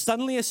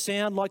 Suddenly a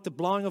sound like the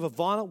blowing of a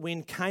violent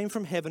wind came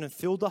from heaven and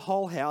filled the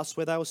whole house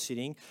where they were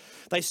sitting.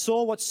 They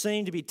saw what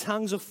seemed to be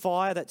tongues of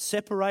fire that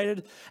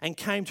separated and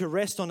came to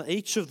rest on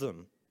each of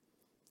them.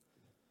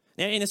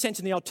 Now, in a sense,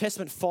 in the Old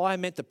Testament, fire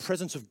meant the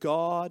presence of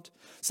God.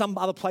 Some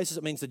other places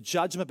it means the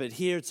judgment, but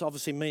here it's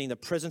obviously meaning the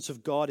presence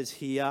of God is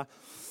here.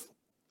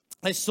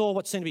 They saw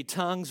what seemed to be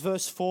tongues.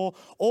 Verse 4,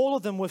 all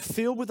of them were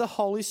filled with the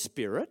Holy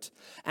Spirit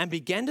and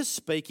began to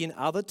speak in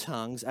other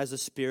tongues as the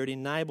Spirit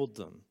enabled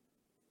them.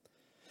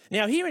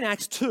 Now, here in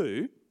Acts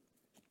 2,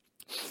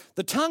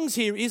 the tongues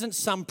here isn't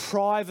some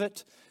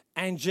private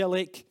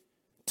angelic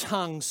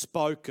tongue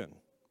spoken.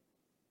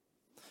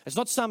 It's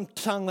not some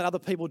tongue that other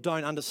people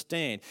don't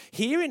understand.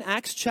 Here in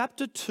Acts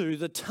chapter 2,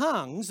 the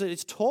tongues that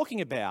it's talking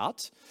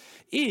about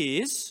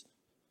is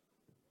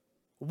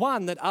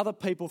one that other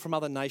people from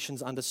other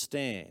nations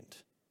understand.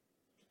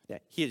 Now,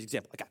 here's an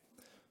example. Okay.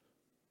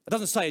 It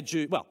doesn't say a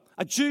Jew. Well,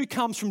 a Jew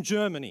comes from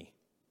Germany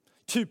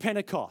to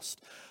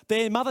Pentecost.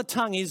 Their mother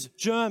tongue is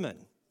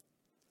German.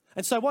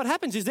 And so what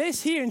happens is they're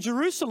here in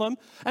Jerusalem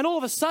and all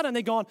of a sudden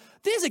they're going,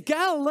 there's a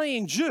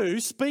Galilean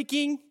Jew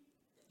speaking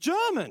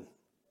German.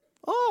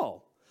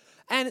 Oh.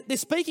 And they're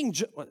speaking,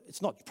 well,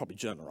 it's not probably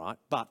German, right?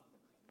 But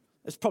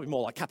it's probably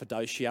more like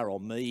Cappadocia or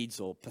Medes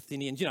or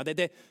Bithynians. You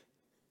know,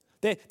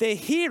 they're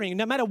hearing,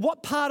 no matter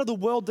what part of the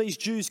world these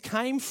Jews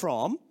came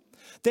from,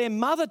 their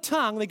mother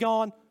tongue, they're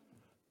going,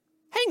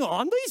 hang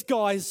on, these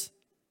guys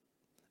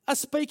are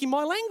speaking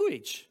my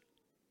language.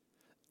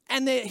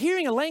 And they're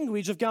hearing a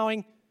language of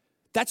going,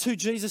 that's who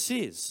Jesus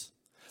is.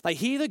 They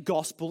hear the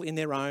gospel in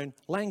their own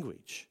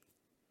language.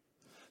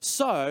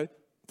 So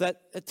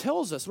that it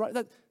tells us, right,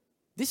 that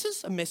this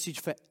is a message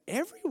for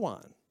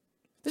everyone.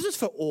 This is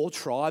for all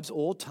tribes,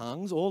 all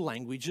tongues, all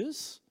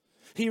languages.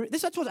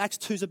 That's what Acts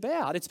 2 is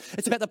about.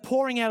 It's about the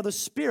pouring out of the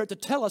Spirit to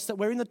tell us that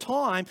we're in the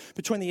time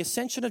between the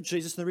ascension of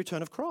Jesus and the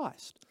return of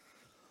Christ.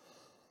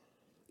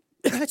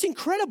 It's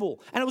incredible.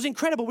 And it was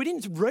incredible. We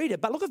didn't read it,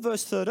 but look at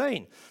verse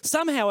 13.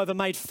 Some, however,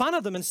 made fun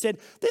of them and said,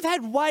 they've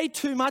had way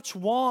too much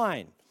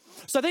wine.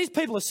 So these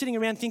people are sitting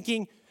around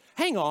thinking,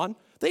 hang on,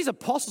 these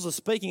apostles are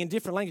speaking in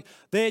different languages.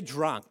 They're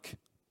drunk.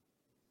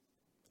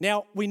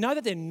 Now, we know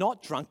that they're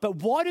not drunk, but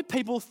why do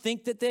people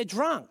think that they're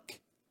drunk?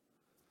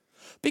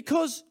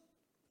 Because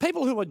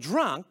people who are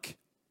drunk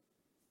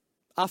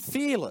are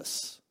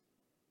fearless.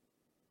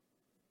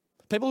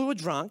 People who are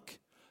drunk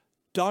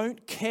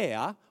don't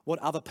care what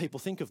other people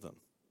think of them.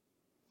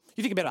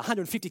 You think about a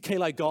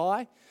 150-kilo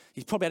guy,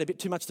 he's probably had a bit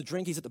too much to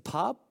drink, he's at the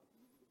pub,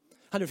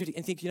 150,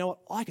 and think, you know what,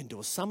 I can do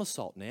a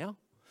somersault now.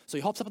 So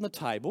he hops up on the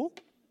table,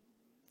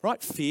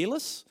 right,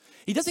 fearless.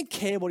 He doesn't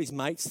care what his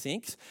mates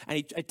think, and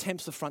he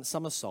attempts the front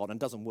somersault and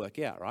doesn't work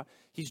out, right?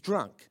 He's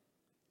drunk.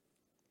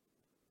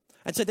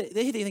 And so they're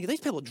thinking,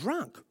 these people are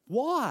drunk.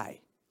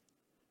 Why?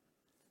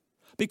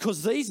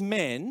 Because these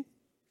men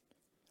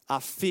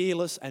are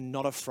fearless and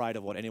not afraid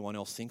of what anyone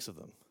else thinks of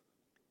them.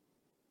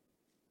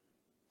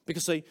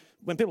 Because, see,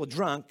 when people are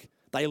drunk,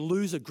 they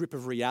lose a grip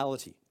of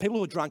reality. People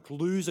who are drunk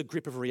lose a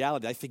grip of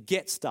reality. They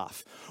forget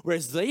stuff.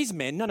 Whereas these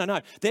men, no.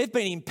 They've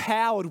been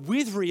empowered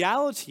with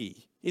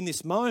reality in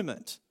this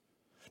moment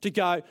to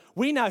go,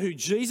 we know who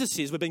Jesus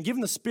is. We've been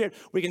given the Spirit.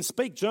 We can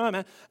speak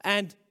German.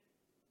 And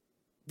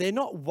they're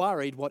not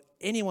worried what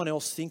anyone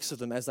else thinks of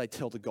them as they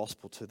tell the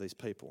gospel to these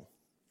people.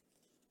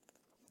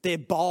 They're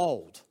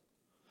bold.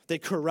 They're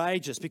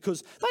courageous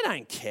because they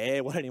don't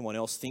care what anyone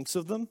else thinks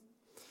of them.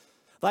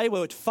 They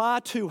were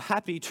far too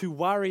happy to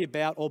worry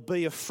about or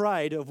be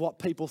afraid of what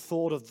people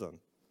thought of them.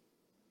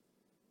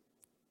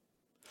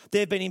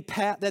 They've been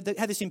empowered. They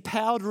had this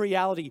empowered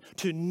reality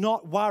to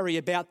not worry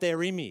about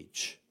their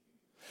image.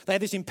 They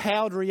have this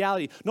empowered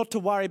reality not to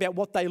worry about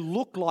what they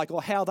look like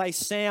or how they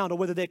sound or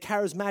whether they're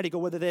charismatic or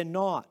whether they're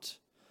not.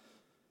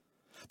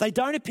 They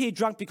don't appear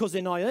drunk because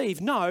they're naive.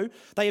 No,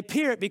 they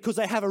appear it because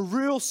they have a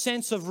real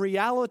sense of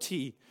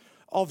reality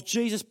of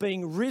Jesus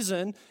being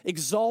risen,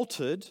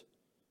 exalted,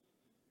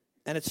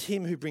 and it's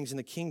him who brings in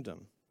the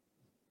kingdom.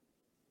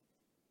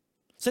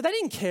 So they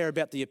didn't care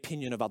about the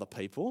opinion of other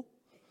people.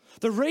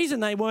 The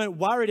reason they weren't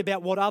worried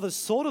about what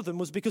others thought of them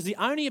was because the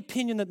only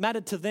opinion that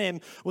mattered to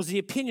them was the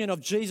opinion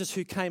of Jesus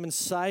who came and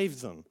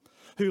saved them,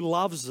 who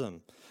loves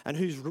them, and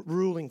who's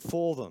ruling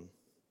for them.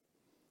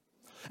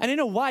 And in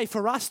a way,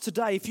 for us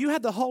today, if you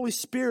have the Holy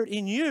Spirit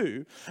in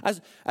you,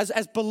 as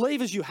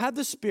believers, you have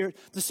the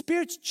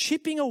Spirit's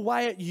chipping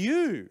away at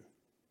you.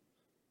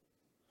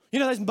 You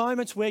know those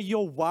moments where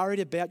you're worried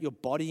about your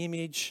body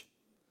image?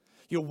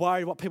 You're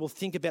worried what people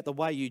think about the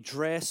way you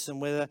dress and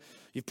whether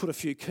you've put a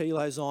few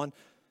kilos on.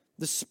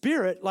 The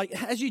Spirit, like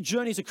as you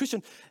journey as a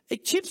Christian,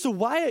 it chips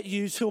away at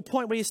you to a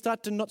point where you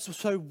start to not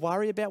so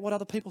worry about what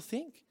other people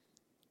think.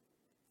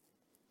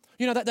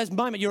 You know, those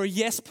moments, you're a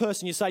yes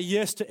person, you say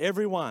yes to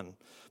everyone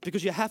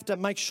because you have to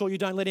make sure you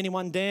don't let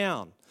anyone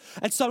down.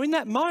 And so in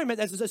that moment,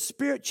 as the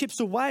Spirit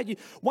chips away at you,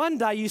 one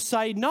day you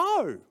say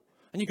no.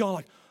 And you're going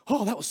like,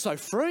 oh, that was so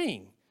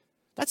freeing.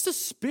 That's the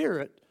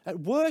Spirit at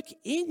work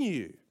in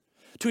you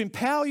to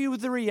empower you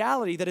with the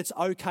reality that it's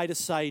okay to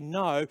say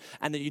no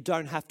and that you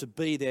don't have to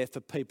be there for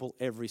people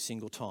every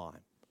single time.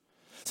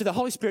 So the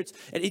Holy Spirit,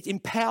 it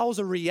empowers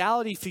a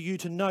reality for you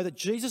to know that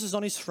Jesus is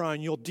on his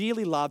throne, you're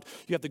dearly loved,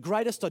 you have the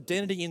greatest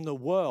identity in the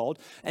world,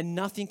 and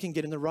nothing can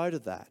get in the road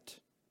of that.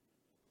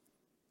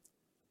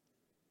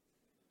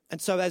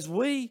 And so as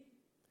we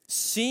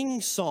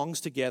sing songs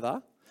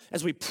together,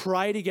 as we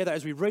pray together,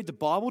 as we read the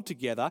Bible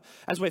together,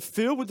 as we're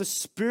filled with the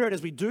Spirit,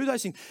 as we do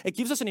those things, it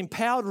gives us an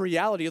empowered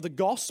reality of the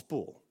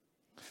gospel.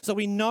 So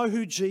we know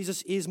who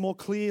Jesus is more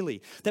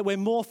clearly, that we're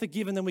more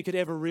forgiven than we could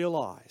ever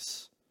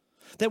realize,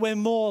 that we're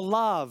more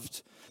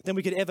loved than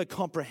we could ever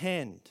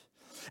comprehend.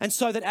 And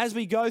so that as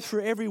we go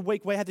through every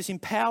week, we have this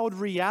empowered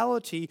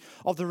reality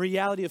of the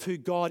reality of who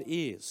God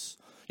is.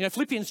 You know,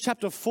 Philippians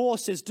chapter 4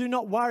 says, do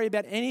not worry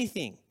about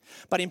anything,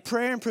 but in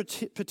prayer and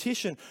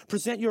petition,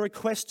 present your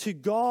request to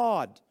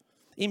God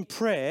in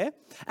prayer,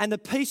 and the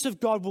peace of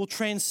God will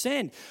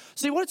transcend.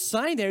 See, what it's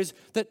saying there is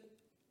that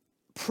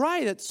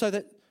pray that so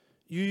that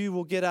you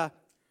will get a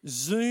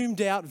zoomed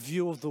out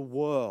view of the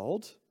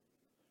world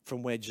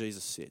from where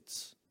Jesus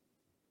sits.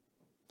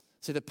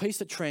 See, the peace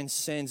that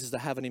transcends is to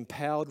have an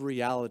empowered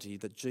reality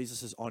that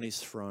Jesus is on his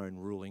throne,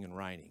 ruling and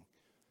reigning.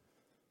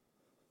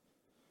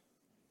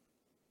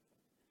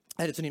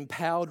 And it's an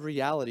empowered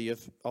reality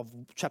of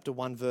chapter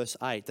 1, verse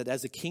 8, that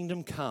as the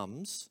kingdom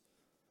comes,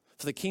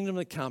 for the kingdom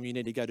to come, you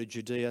need to go to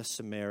Judea,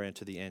 Samaria, and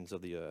to the ends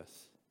of the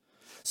earth.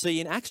 See,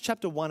 in Acts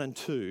chapter 1 and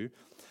 2,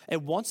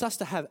 it wants us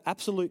to have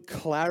absolute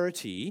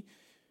clarity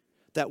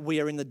that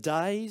we are in the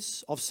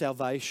days of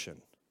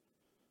salvation.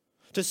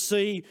 To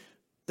see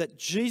that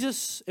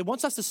Jesus, it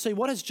wants us to see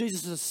what has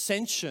Jesus'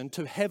 ascension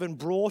to heaven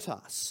brought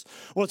us.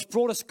 Well, it's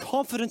brought us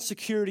confident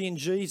security in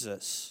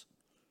Jesus,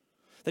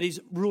 that he's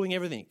ruling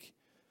everything.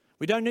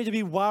 We don't need to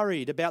be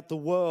worried about the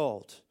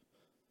world.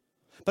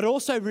 But it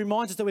also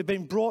reminds us that we've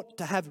been brought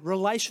to have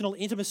relational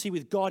intimacy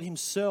with God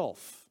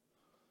himself,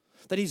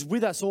 that he's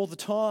with us all the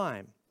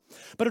time.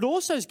 But it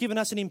also has given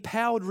us an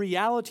empowered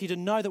reality to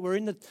know that we're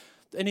in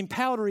an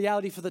empowered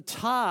reality for the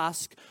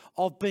task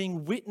of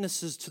being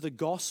witnesses to the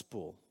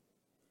gospel,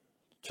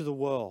 to the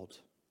world.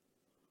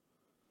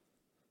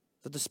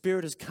 That the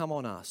Spirit has come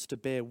on us to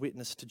bear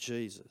witness to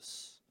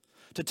Jesus,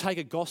 to take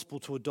a gospel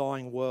to a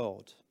dying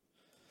world.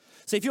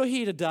 See, if you're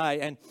here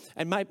today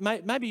and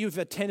maybe you've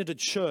attended a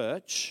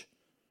church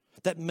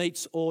that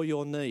meets all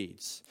your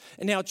needs.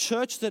 And now a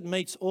church that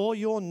meets all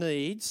your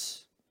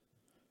needs,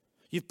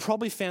 you've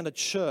probably found a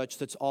church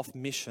that's off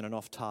mission and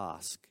off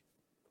task.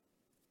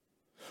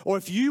 Or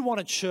if you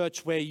want a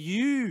church where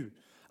you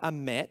are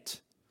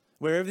met,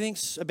 where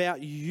everything's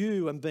about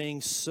you and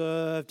being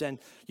served, and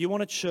you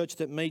want a church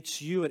that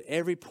meets you at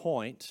every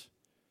point,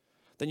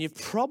 then you've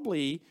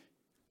probably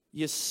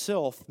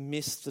yourself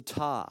missed the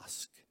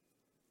task.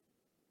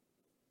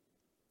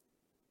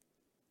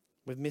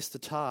 We've missed the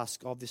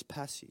task of this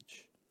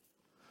passage.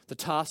 The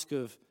task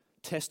of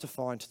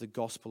testifying to the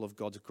gospel of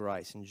God's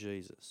grace in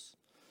Jesus.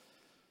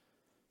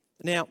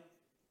 Now,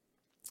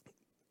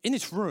 in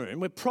this room,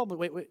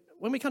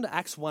 when we come to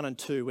Acts 1 and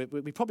 2,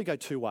 we probably go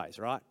two ways,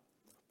 right?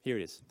 Here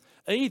it is.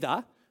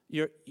 Either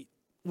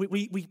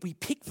we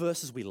pick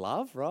verses we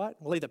love, right?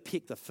 We'll either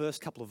pick the first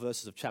couple of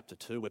verses of chapter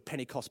 2, we're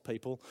Pentecost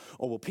people,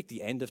 or we'll pick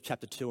the end of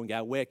chapter 2 and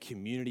go, we're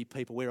community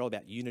people, we're all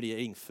about unity,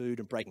 eating food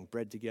and breaking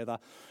bread together.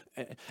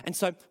 And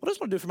so what I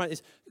just want to do for a moment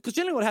is, because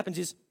generally what happens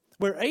is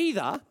we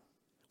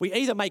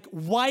either make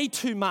way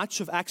too much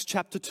of Acts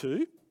chapter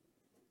 2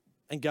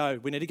 and go,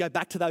 we need to go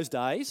back to those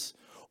days,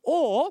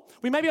 or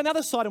we may be on the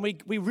other side and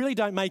we really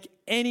don't make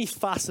any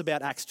fuss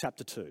about Acts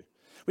chapter 2.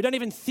 We don't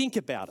even think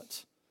about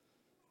it.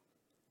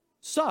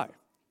 So,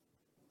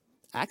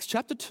 Acts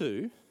chapter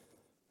 2,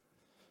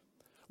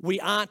 we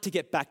aren't to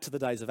get back to the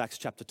days of Acts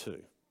chapter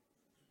 2.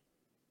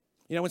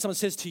 You know, when someone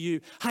says to you,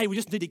 hey, we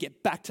just need to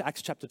get back to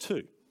Acts chapter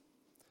 2,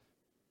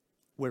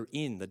 we're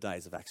in the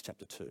days of Acts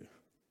chapter 2.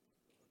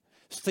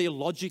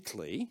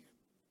 Theologically,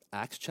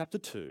 Acts chapter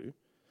 2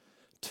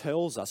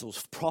 tells us, it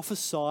was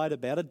prophesied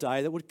about a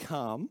day that would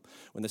come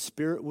when the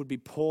Spirit would be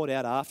poured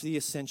out after the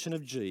ascension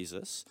of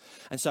Jesus.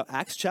 And so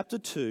Acts chapter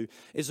 2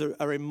 is a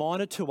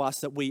reminder to us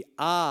that we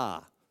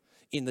are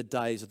in the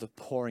days of the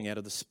pouring out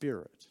of the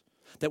Spirit,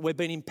 that we've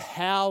been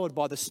empowered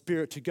by the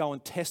Spirit to go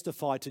and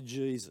testify to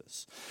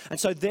Jesus. And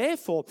so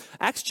therefore,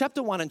 Acts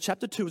chapter 1 and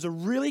chapter 2 is a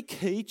really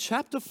key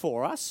chapter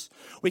for us.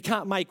 We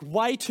can't make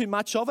way too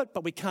much of it,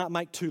 but we can't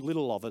make too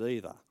little of it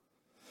either.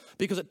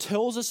 Because it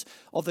tells us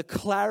of the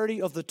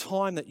clarity of the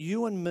time that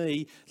you and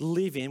me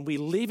live in. We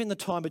live in the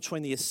time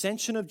between the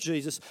ascension of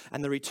Jesus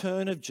and the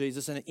return of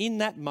Jesus. And in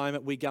that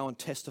moment, we go and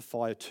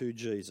testify to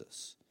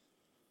Jesus.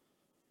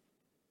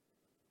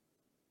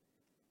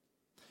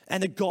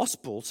 And the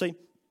gospel, see,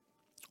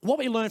 what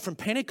we learn from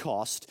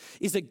Pentecost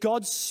is that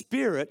God's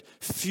Spirit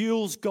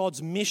fuels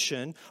God's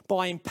mission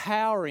by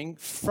empowering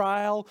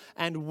frail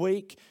and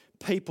weak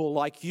people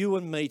like you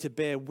and me to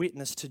bear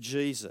witness to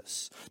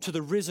Jesus, to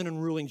the risen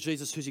and ruling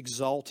Jesus who's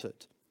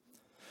exalted.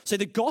 See,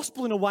 the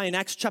gospel in a way in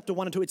Acts chapter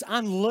 1 and 2, it's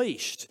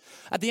unleashed.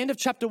 At the end of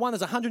chapter 1,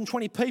 there's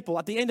 120 people.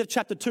 At the end of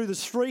chapter 2,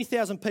 there's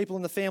 3,000 people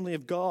in the family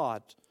of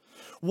God.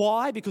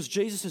 Why? Because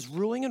Jesus is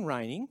ruling and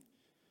reigning,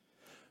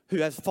 who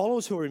has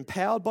followers who are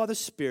empowered by the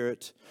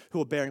Spirit, who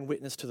are bearing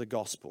witness to the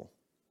gospel.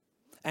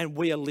 And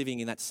we are living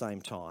in that same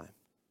time.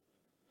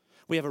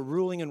 We have a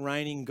ruling and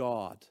reigning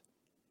God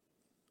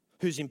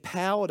who's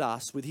empowered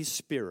us with his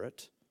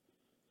Spirit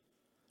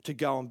to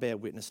go and bear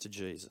witness to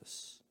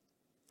Jesus.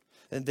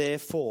 And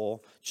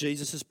therefore,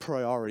 Jesus'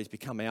 priorities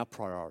become our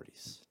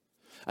priorities.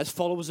 As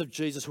followers of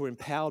Jesus who are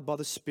empowered by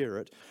the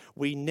Spirit,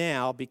 we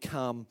have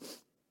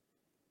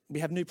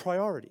new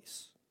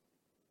priorities.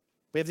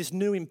 We have this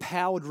new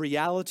empowered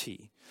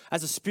reality.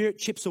 As the Spirit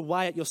chips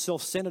away at your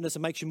self-centeredness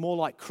and makes you more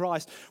like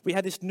Christ, we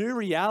have this new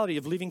reality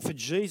of living for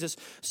Jesus.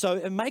 So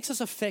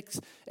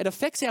it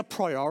affects our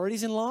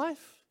priorities in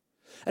life.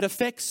 It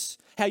affects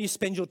how you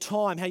spend your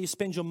time, how you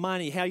spend your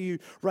money, how you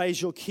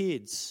raise your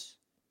kids.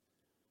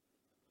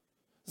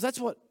 That's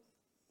what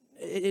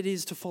it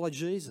is to follow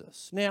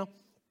Jesus. Now,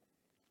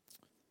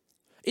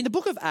 in the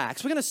book of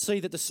Acts, we're going to see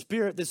that the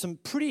Spirit, there's some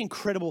pretty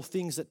incredible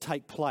things that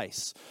take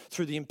place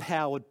through the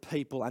empowered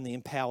people and the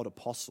empowered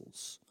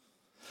apostles.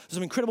 There's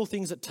some incredible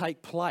things that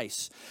take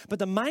place. But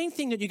the main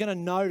thing that you're going to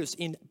notice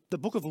in the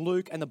book of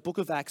Luke and the book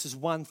of Acts is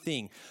one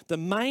thing. The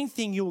main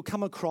thing you will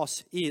come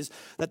across is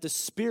that the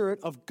Spirit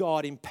of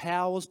God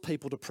empowers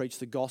people to preach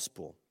the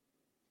gospel.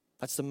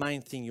 That's the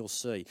main thing you'll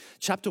see.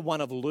 Chapter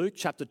 1 of Luke,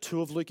 chapter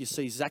 2 of Luke, you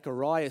see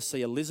Zechariah, you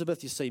see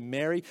Elizabeth, you see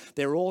Mary.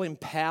 They're all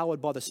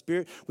empowered by the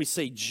Spirit. We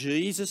see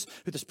Jesus,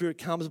 who the Spirit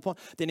comes upon.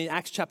 Then in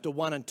Acts chapter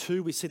 1 and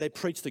 2, we see they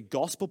preach the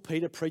gospel.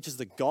 Peter preaches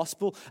the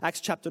gospel. Acts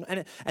chapter,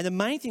 and the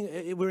main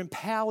thing, we're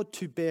empowered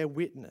to bear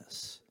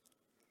witness.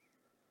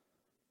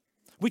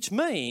 Which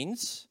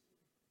means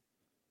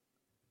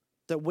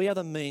that we are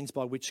the means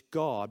by which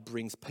God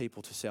brings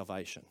people to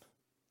salvation.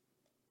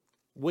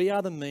 We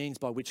are the means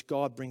by which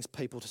God brings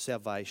people to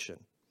salvation.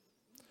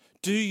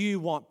 Do you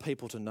want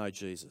people to know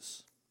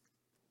Jesus?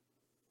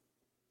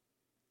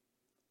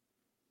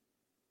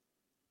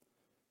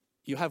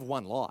 You have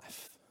one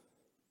life.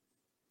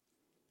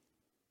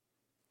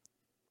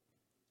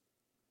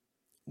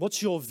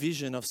 What's your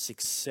vision of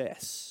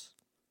success?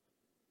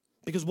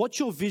 Because what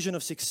your vision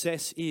of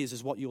success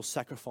is what you'll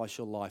sacrifice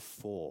your life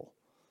for.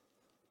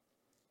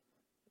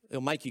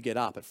 It'll make you get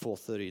up at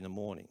 4:30 in the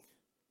morning.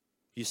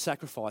 You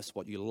sacrifice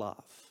what you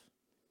love.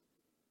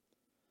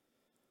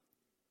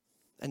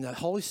 And the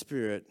Holy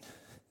Spirit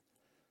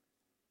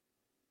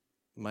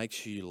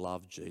makes you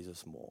love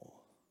Jesus more.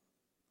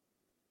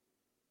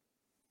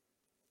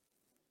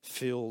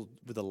 Filled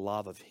with the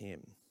love of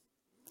Him.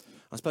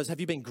 I suppose, have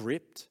you been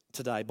gripped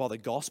today by the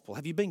gospel?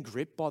 Have you been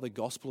gripped by the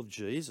gospel of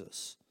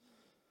Jesus?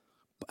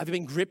 Have you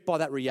been gripped by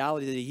that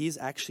reality that He is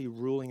actually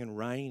ruling and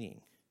reigning?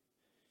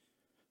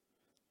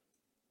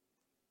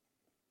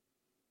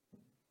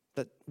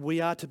 That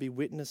we are to be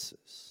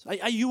witnesses.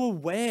 Are you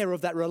aware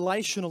of that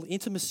relational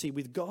intimacy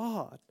with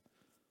God?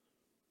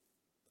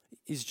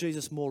 Is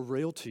Jesus more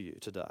real to you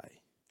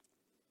today?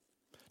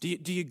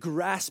 Do you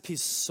grasp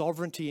His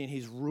sovereignty and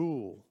His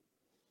rule?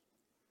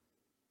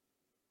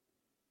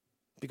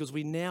 Because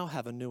we now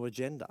have a new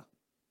agenda.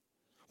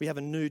 We have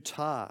a new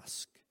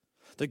task.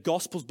 The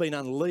gospel's been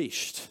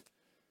unleashed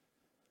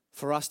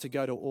for us to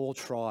go to all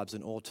tribes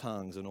and all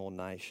tongues and all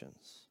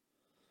nations.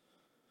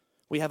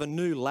 We have a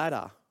new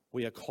ladder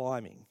we are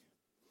climbing.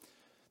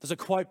 There's a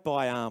quote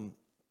by, I'm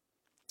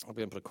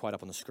going to put a quote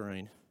up on the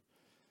screen,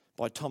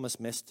 by Thomas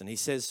Meston. He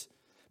says,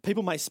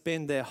 people may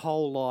spend their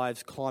whole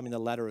lives climbing the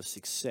ladder of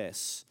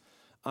success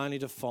only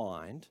to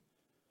find,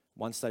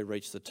 once they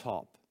reach the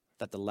top,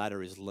 that the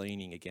ladder is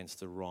leaning against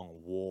the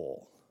wrong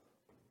wall.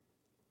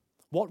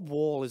 What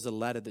wall is the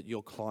ladder that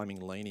you're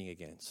climbing leaning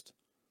against?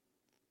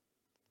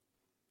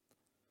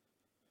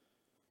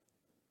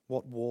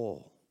 What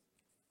wall?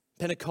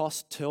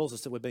 Pentecost tells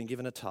us that we've been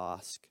given a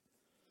task.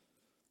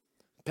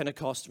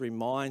 Pentecost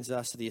reminds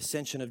us of the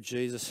ascension of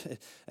Jesus.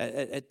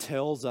 It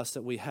tells us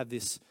that we have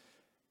this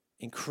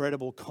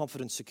incredible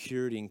confident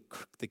security in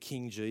the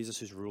King Jesus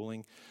who's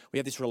ruling. We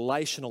have this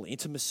relational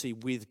intimacy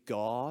with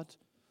God.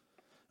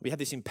 We have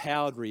this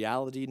empowered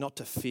reality not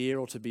to fear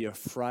or to be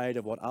afraid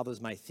of what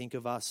others may think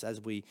of us as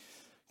we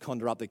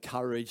conjure up the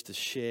courage to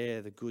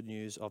share the good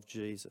news of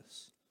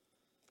Jesus.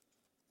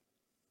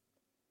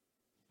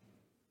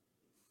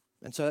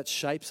 And so that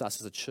shapes us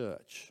as a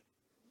church.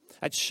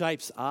 It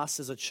shapes us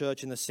as a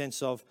church in the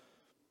sense of,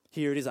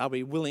 here it is, are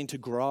we willing to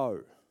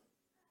grow?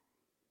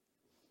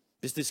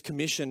 This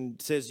commission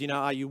says,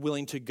 are you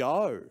willing to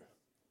go?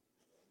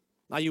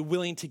 Are you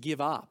willing to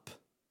give up?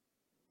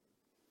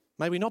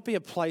 May we not be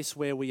a place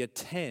where we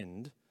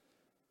attend,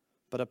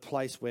 but a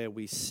place where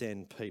we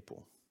send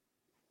people.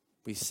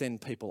 We send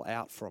people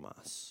out from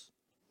us.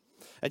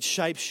 It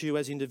shapes you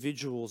as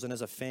individuals and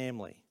as a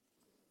family.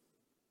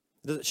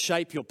 Does it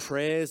shape your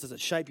prayers? Does it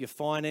shape your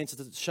finances?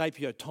 Does it shape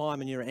your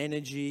time and your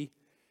energy?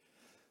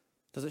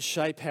 Does it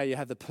shape how you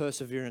have the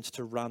perseverance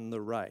to run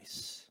the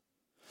race?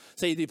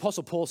 See, the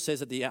Apostle Paul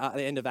says at the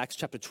end of Acts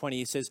chapter 20,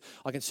 he says,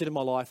 I consider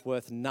my life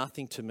worth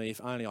nothing to me if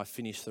only I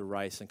finish the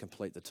race and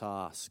complete the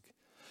task.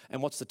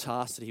 And what's the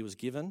task that he was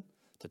given?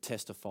 To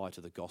testify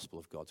to the gospel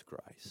of God's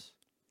grace.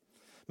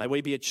 May we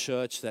be a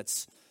church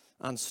that's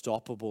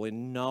unstoppable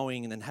in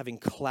knowing and having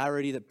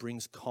clarity that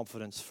brings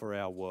confidence for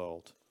our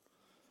world.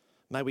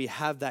 May we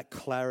have that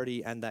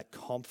clarity and that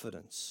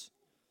confidence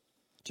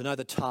to know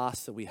the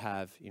task that we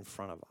have in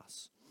front of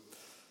us.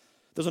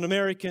 There's an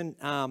American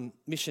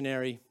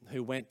missionary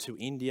who went to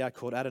India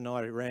called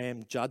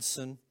Adoniram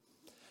Judson.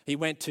 He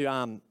went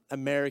to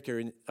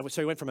America,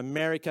 so he went from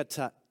America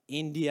to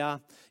India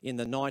in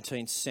the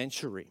 19th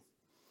century.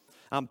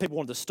 People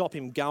wanted to stop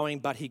him going,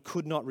 but he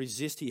could not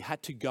resist. He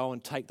had to go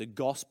and take the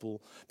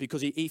gospel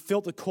because he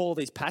felt the call of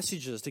these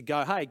passages to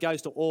go, hey, it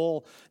goes to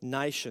all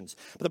nations.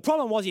 But the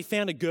problem was he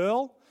found a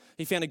girl.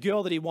 He found a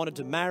girl that he wanted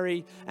to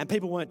marry, and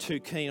people weren't too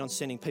keen on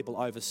sending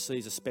people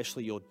overseas,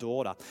 especially your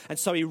daughter. And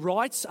so he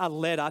writes a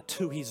letter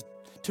to his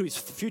to his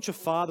future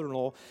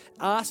father-in-law,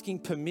 asking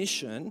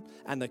permission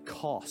and the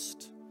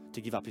cost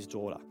to give up his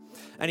daughter.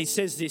 And he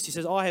says this, he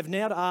says, I have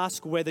now to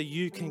ask whether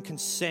you can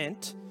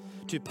consent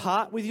to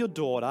part with your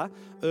daughter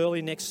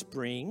early next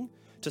spring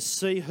to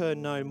see her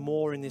no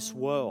more in this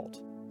world.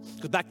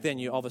 Because back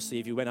then, obviously,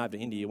 if you went over to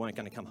India, you weren't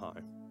going to come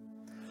home.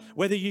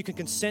 Whether you can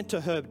consent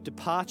to her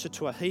departure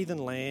to a heathen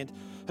land,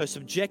 her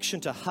subjection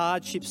to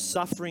hardship,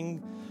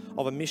 suffering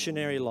of a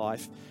missionary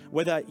life,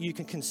 whether you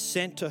can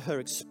consent to her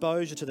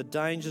exposure to the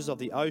dangers of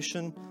the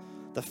ocean,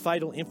 the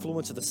fatal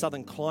influence of the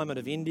southern climate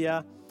of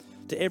India,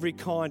 to every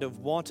kind of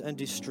want and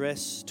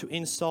distress, to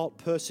insult,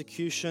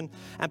 persecution,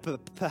 and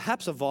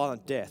perhaps a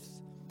violent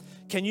death.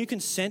 Can you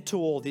consent to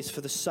all this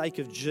for the sake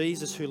of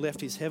Jesus, who left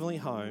his heavenly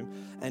home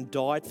and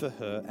died for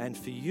her and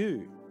for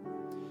you?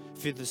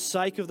 For the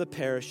sake of the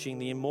perishing,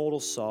 the immortal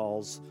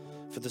souls,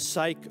 for the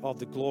sake of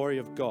the glory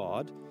of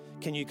God,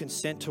 can you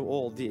consent to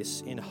all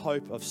this in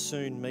hope of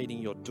soon meeting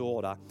your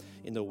daughter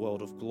in the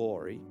world of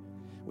glory,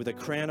 with a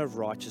crown of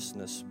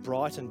righteousness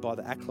brightened by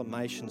the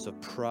acclamations of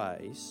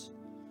praise,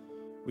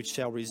 which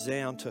shall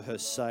resound to her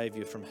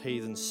Saviour from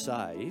heathens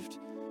saved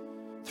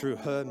through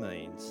her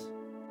means,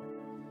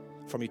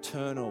 from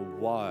eternal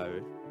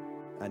woe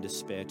and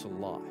despair to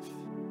life?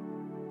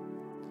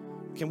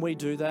 Can we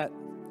do that?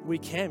 We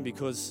can,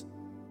 because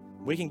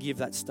we can give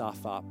that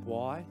stuff up.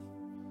 Why?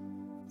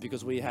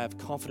 Because we have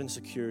confident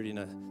security in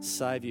a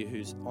Saviour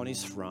who's on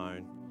his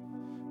throne.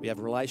 We have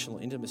relational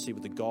intimacy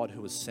with the God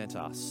who has sent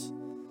us,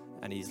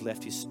 and he's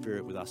left his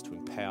Spirit with us to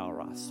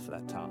empower us for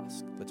that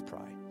task. Let's pray.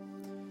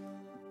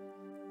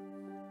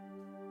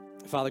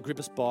 Father, grip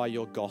us by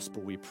your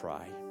gospel, we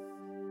pray.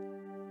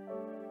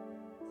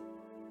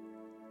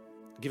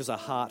 Give us a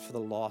heart for the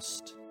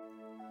lost.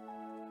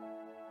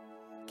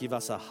 Give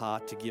us a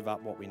heart to give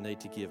up what we need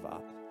to give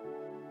up.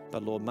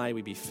 But Lord, may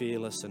we be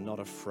fearless and not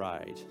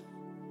afraid,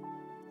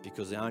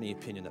 because the only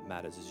opinion that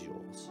matters is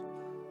yours.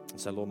 And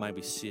so, Lord, may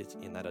we sit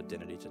in that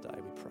identity today,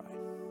 we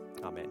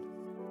pray. Amen.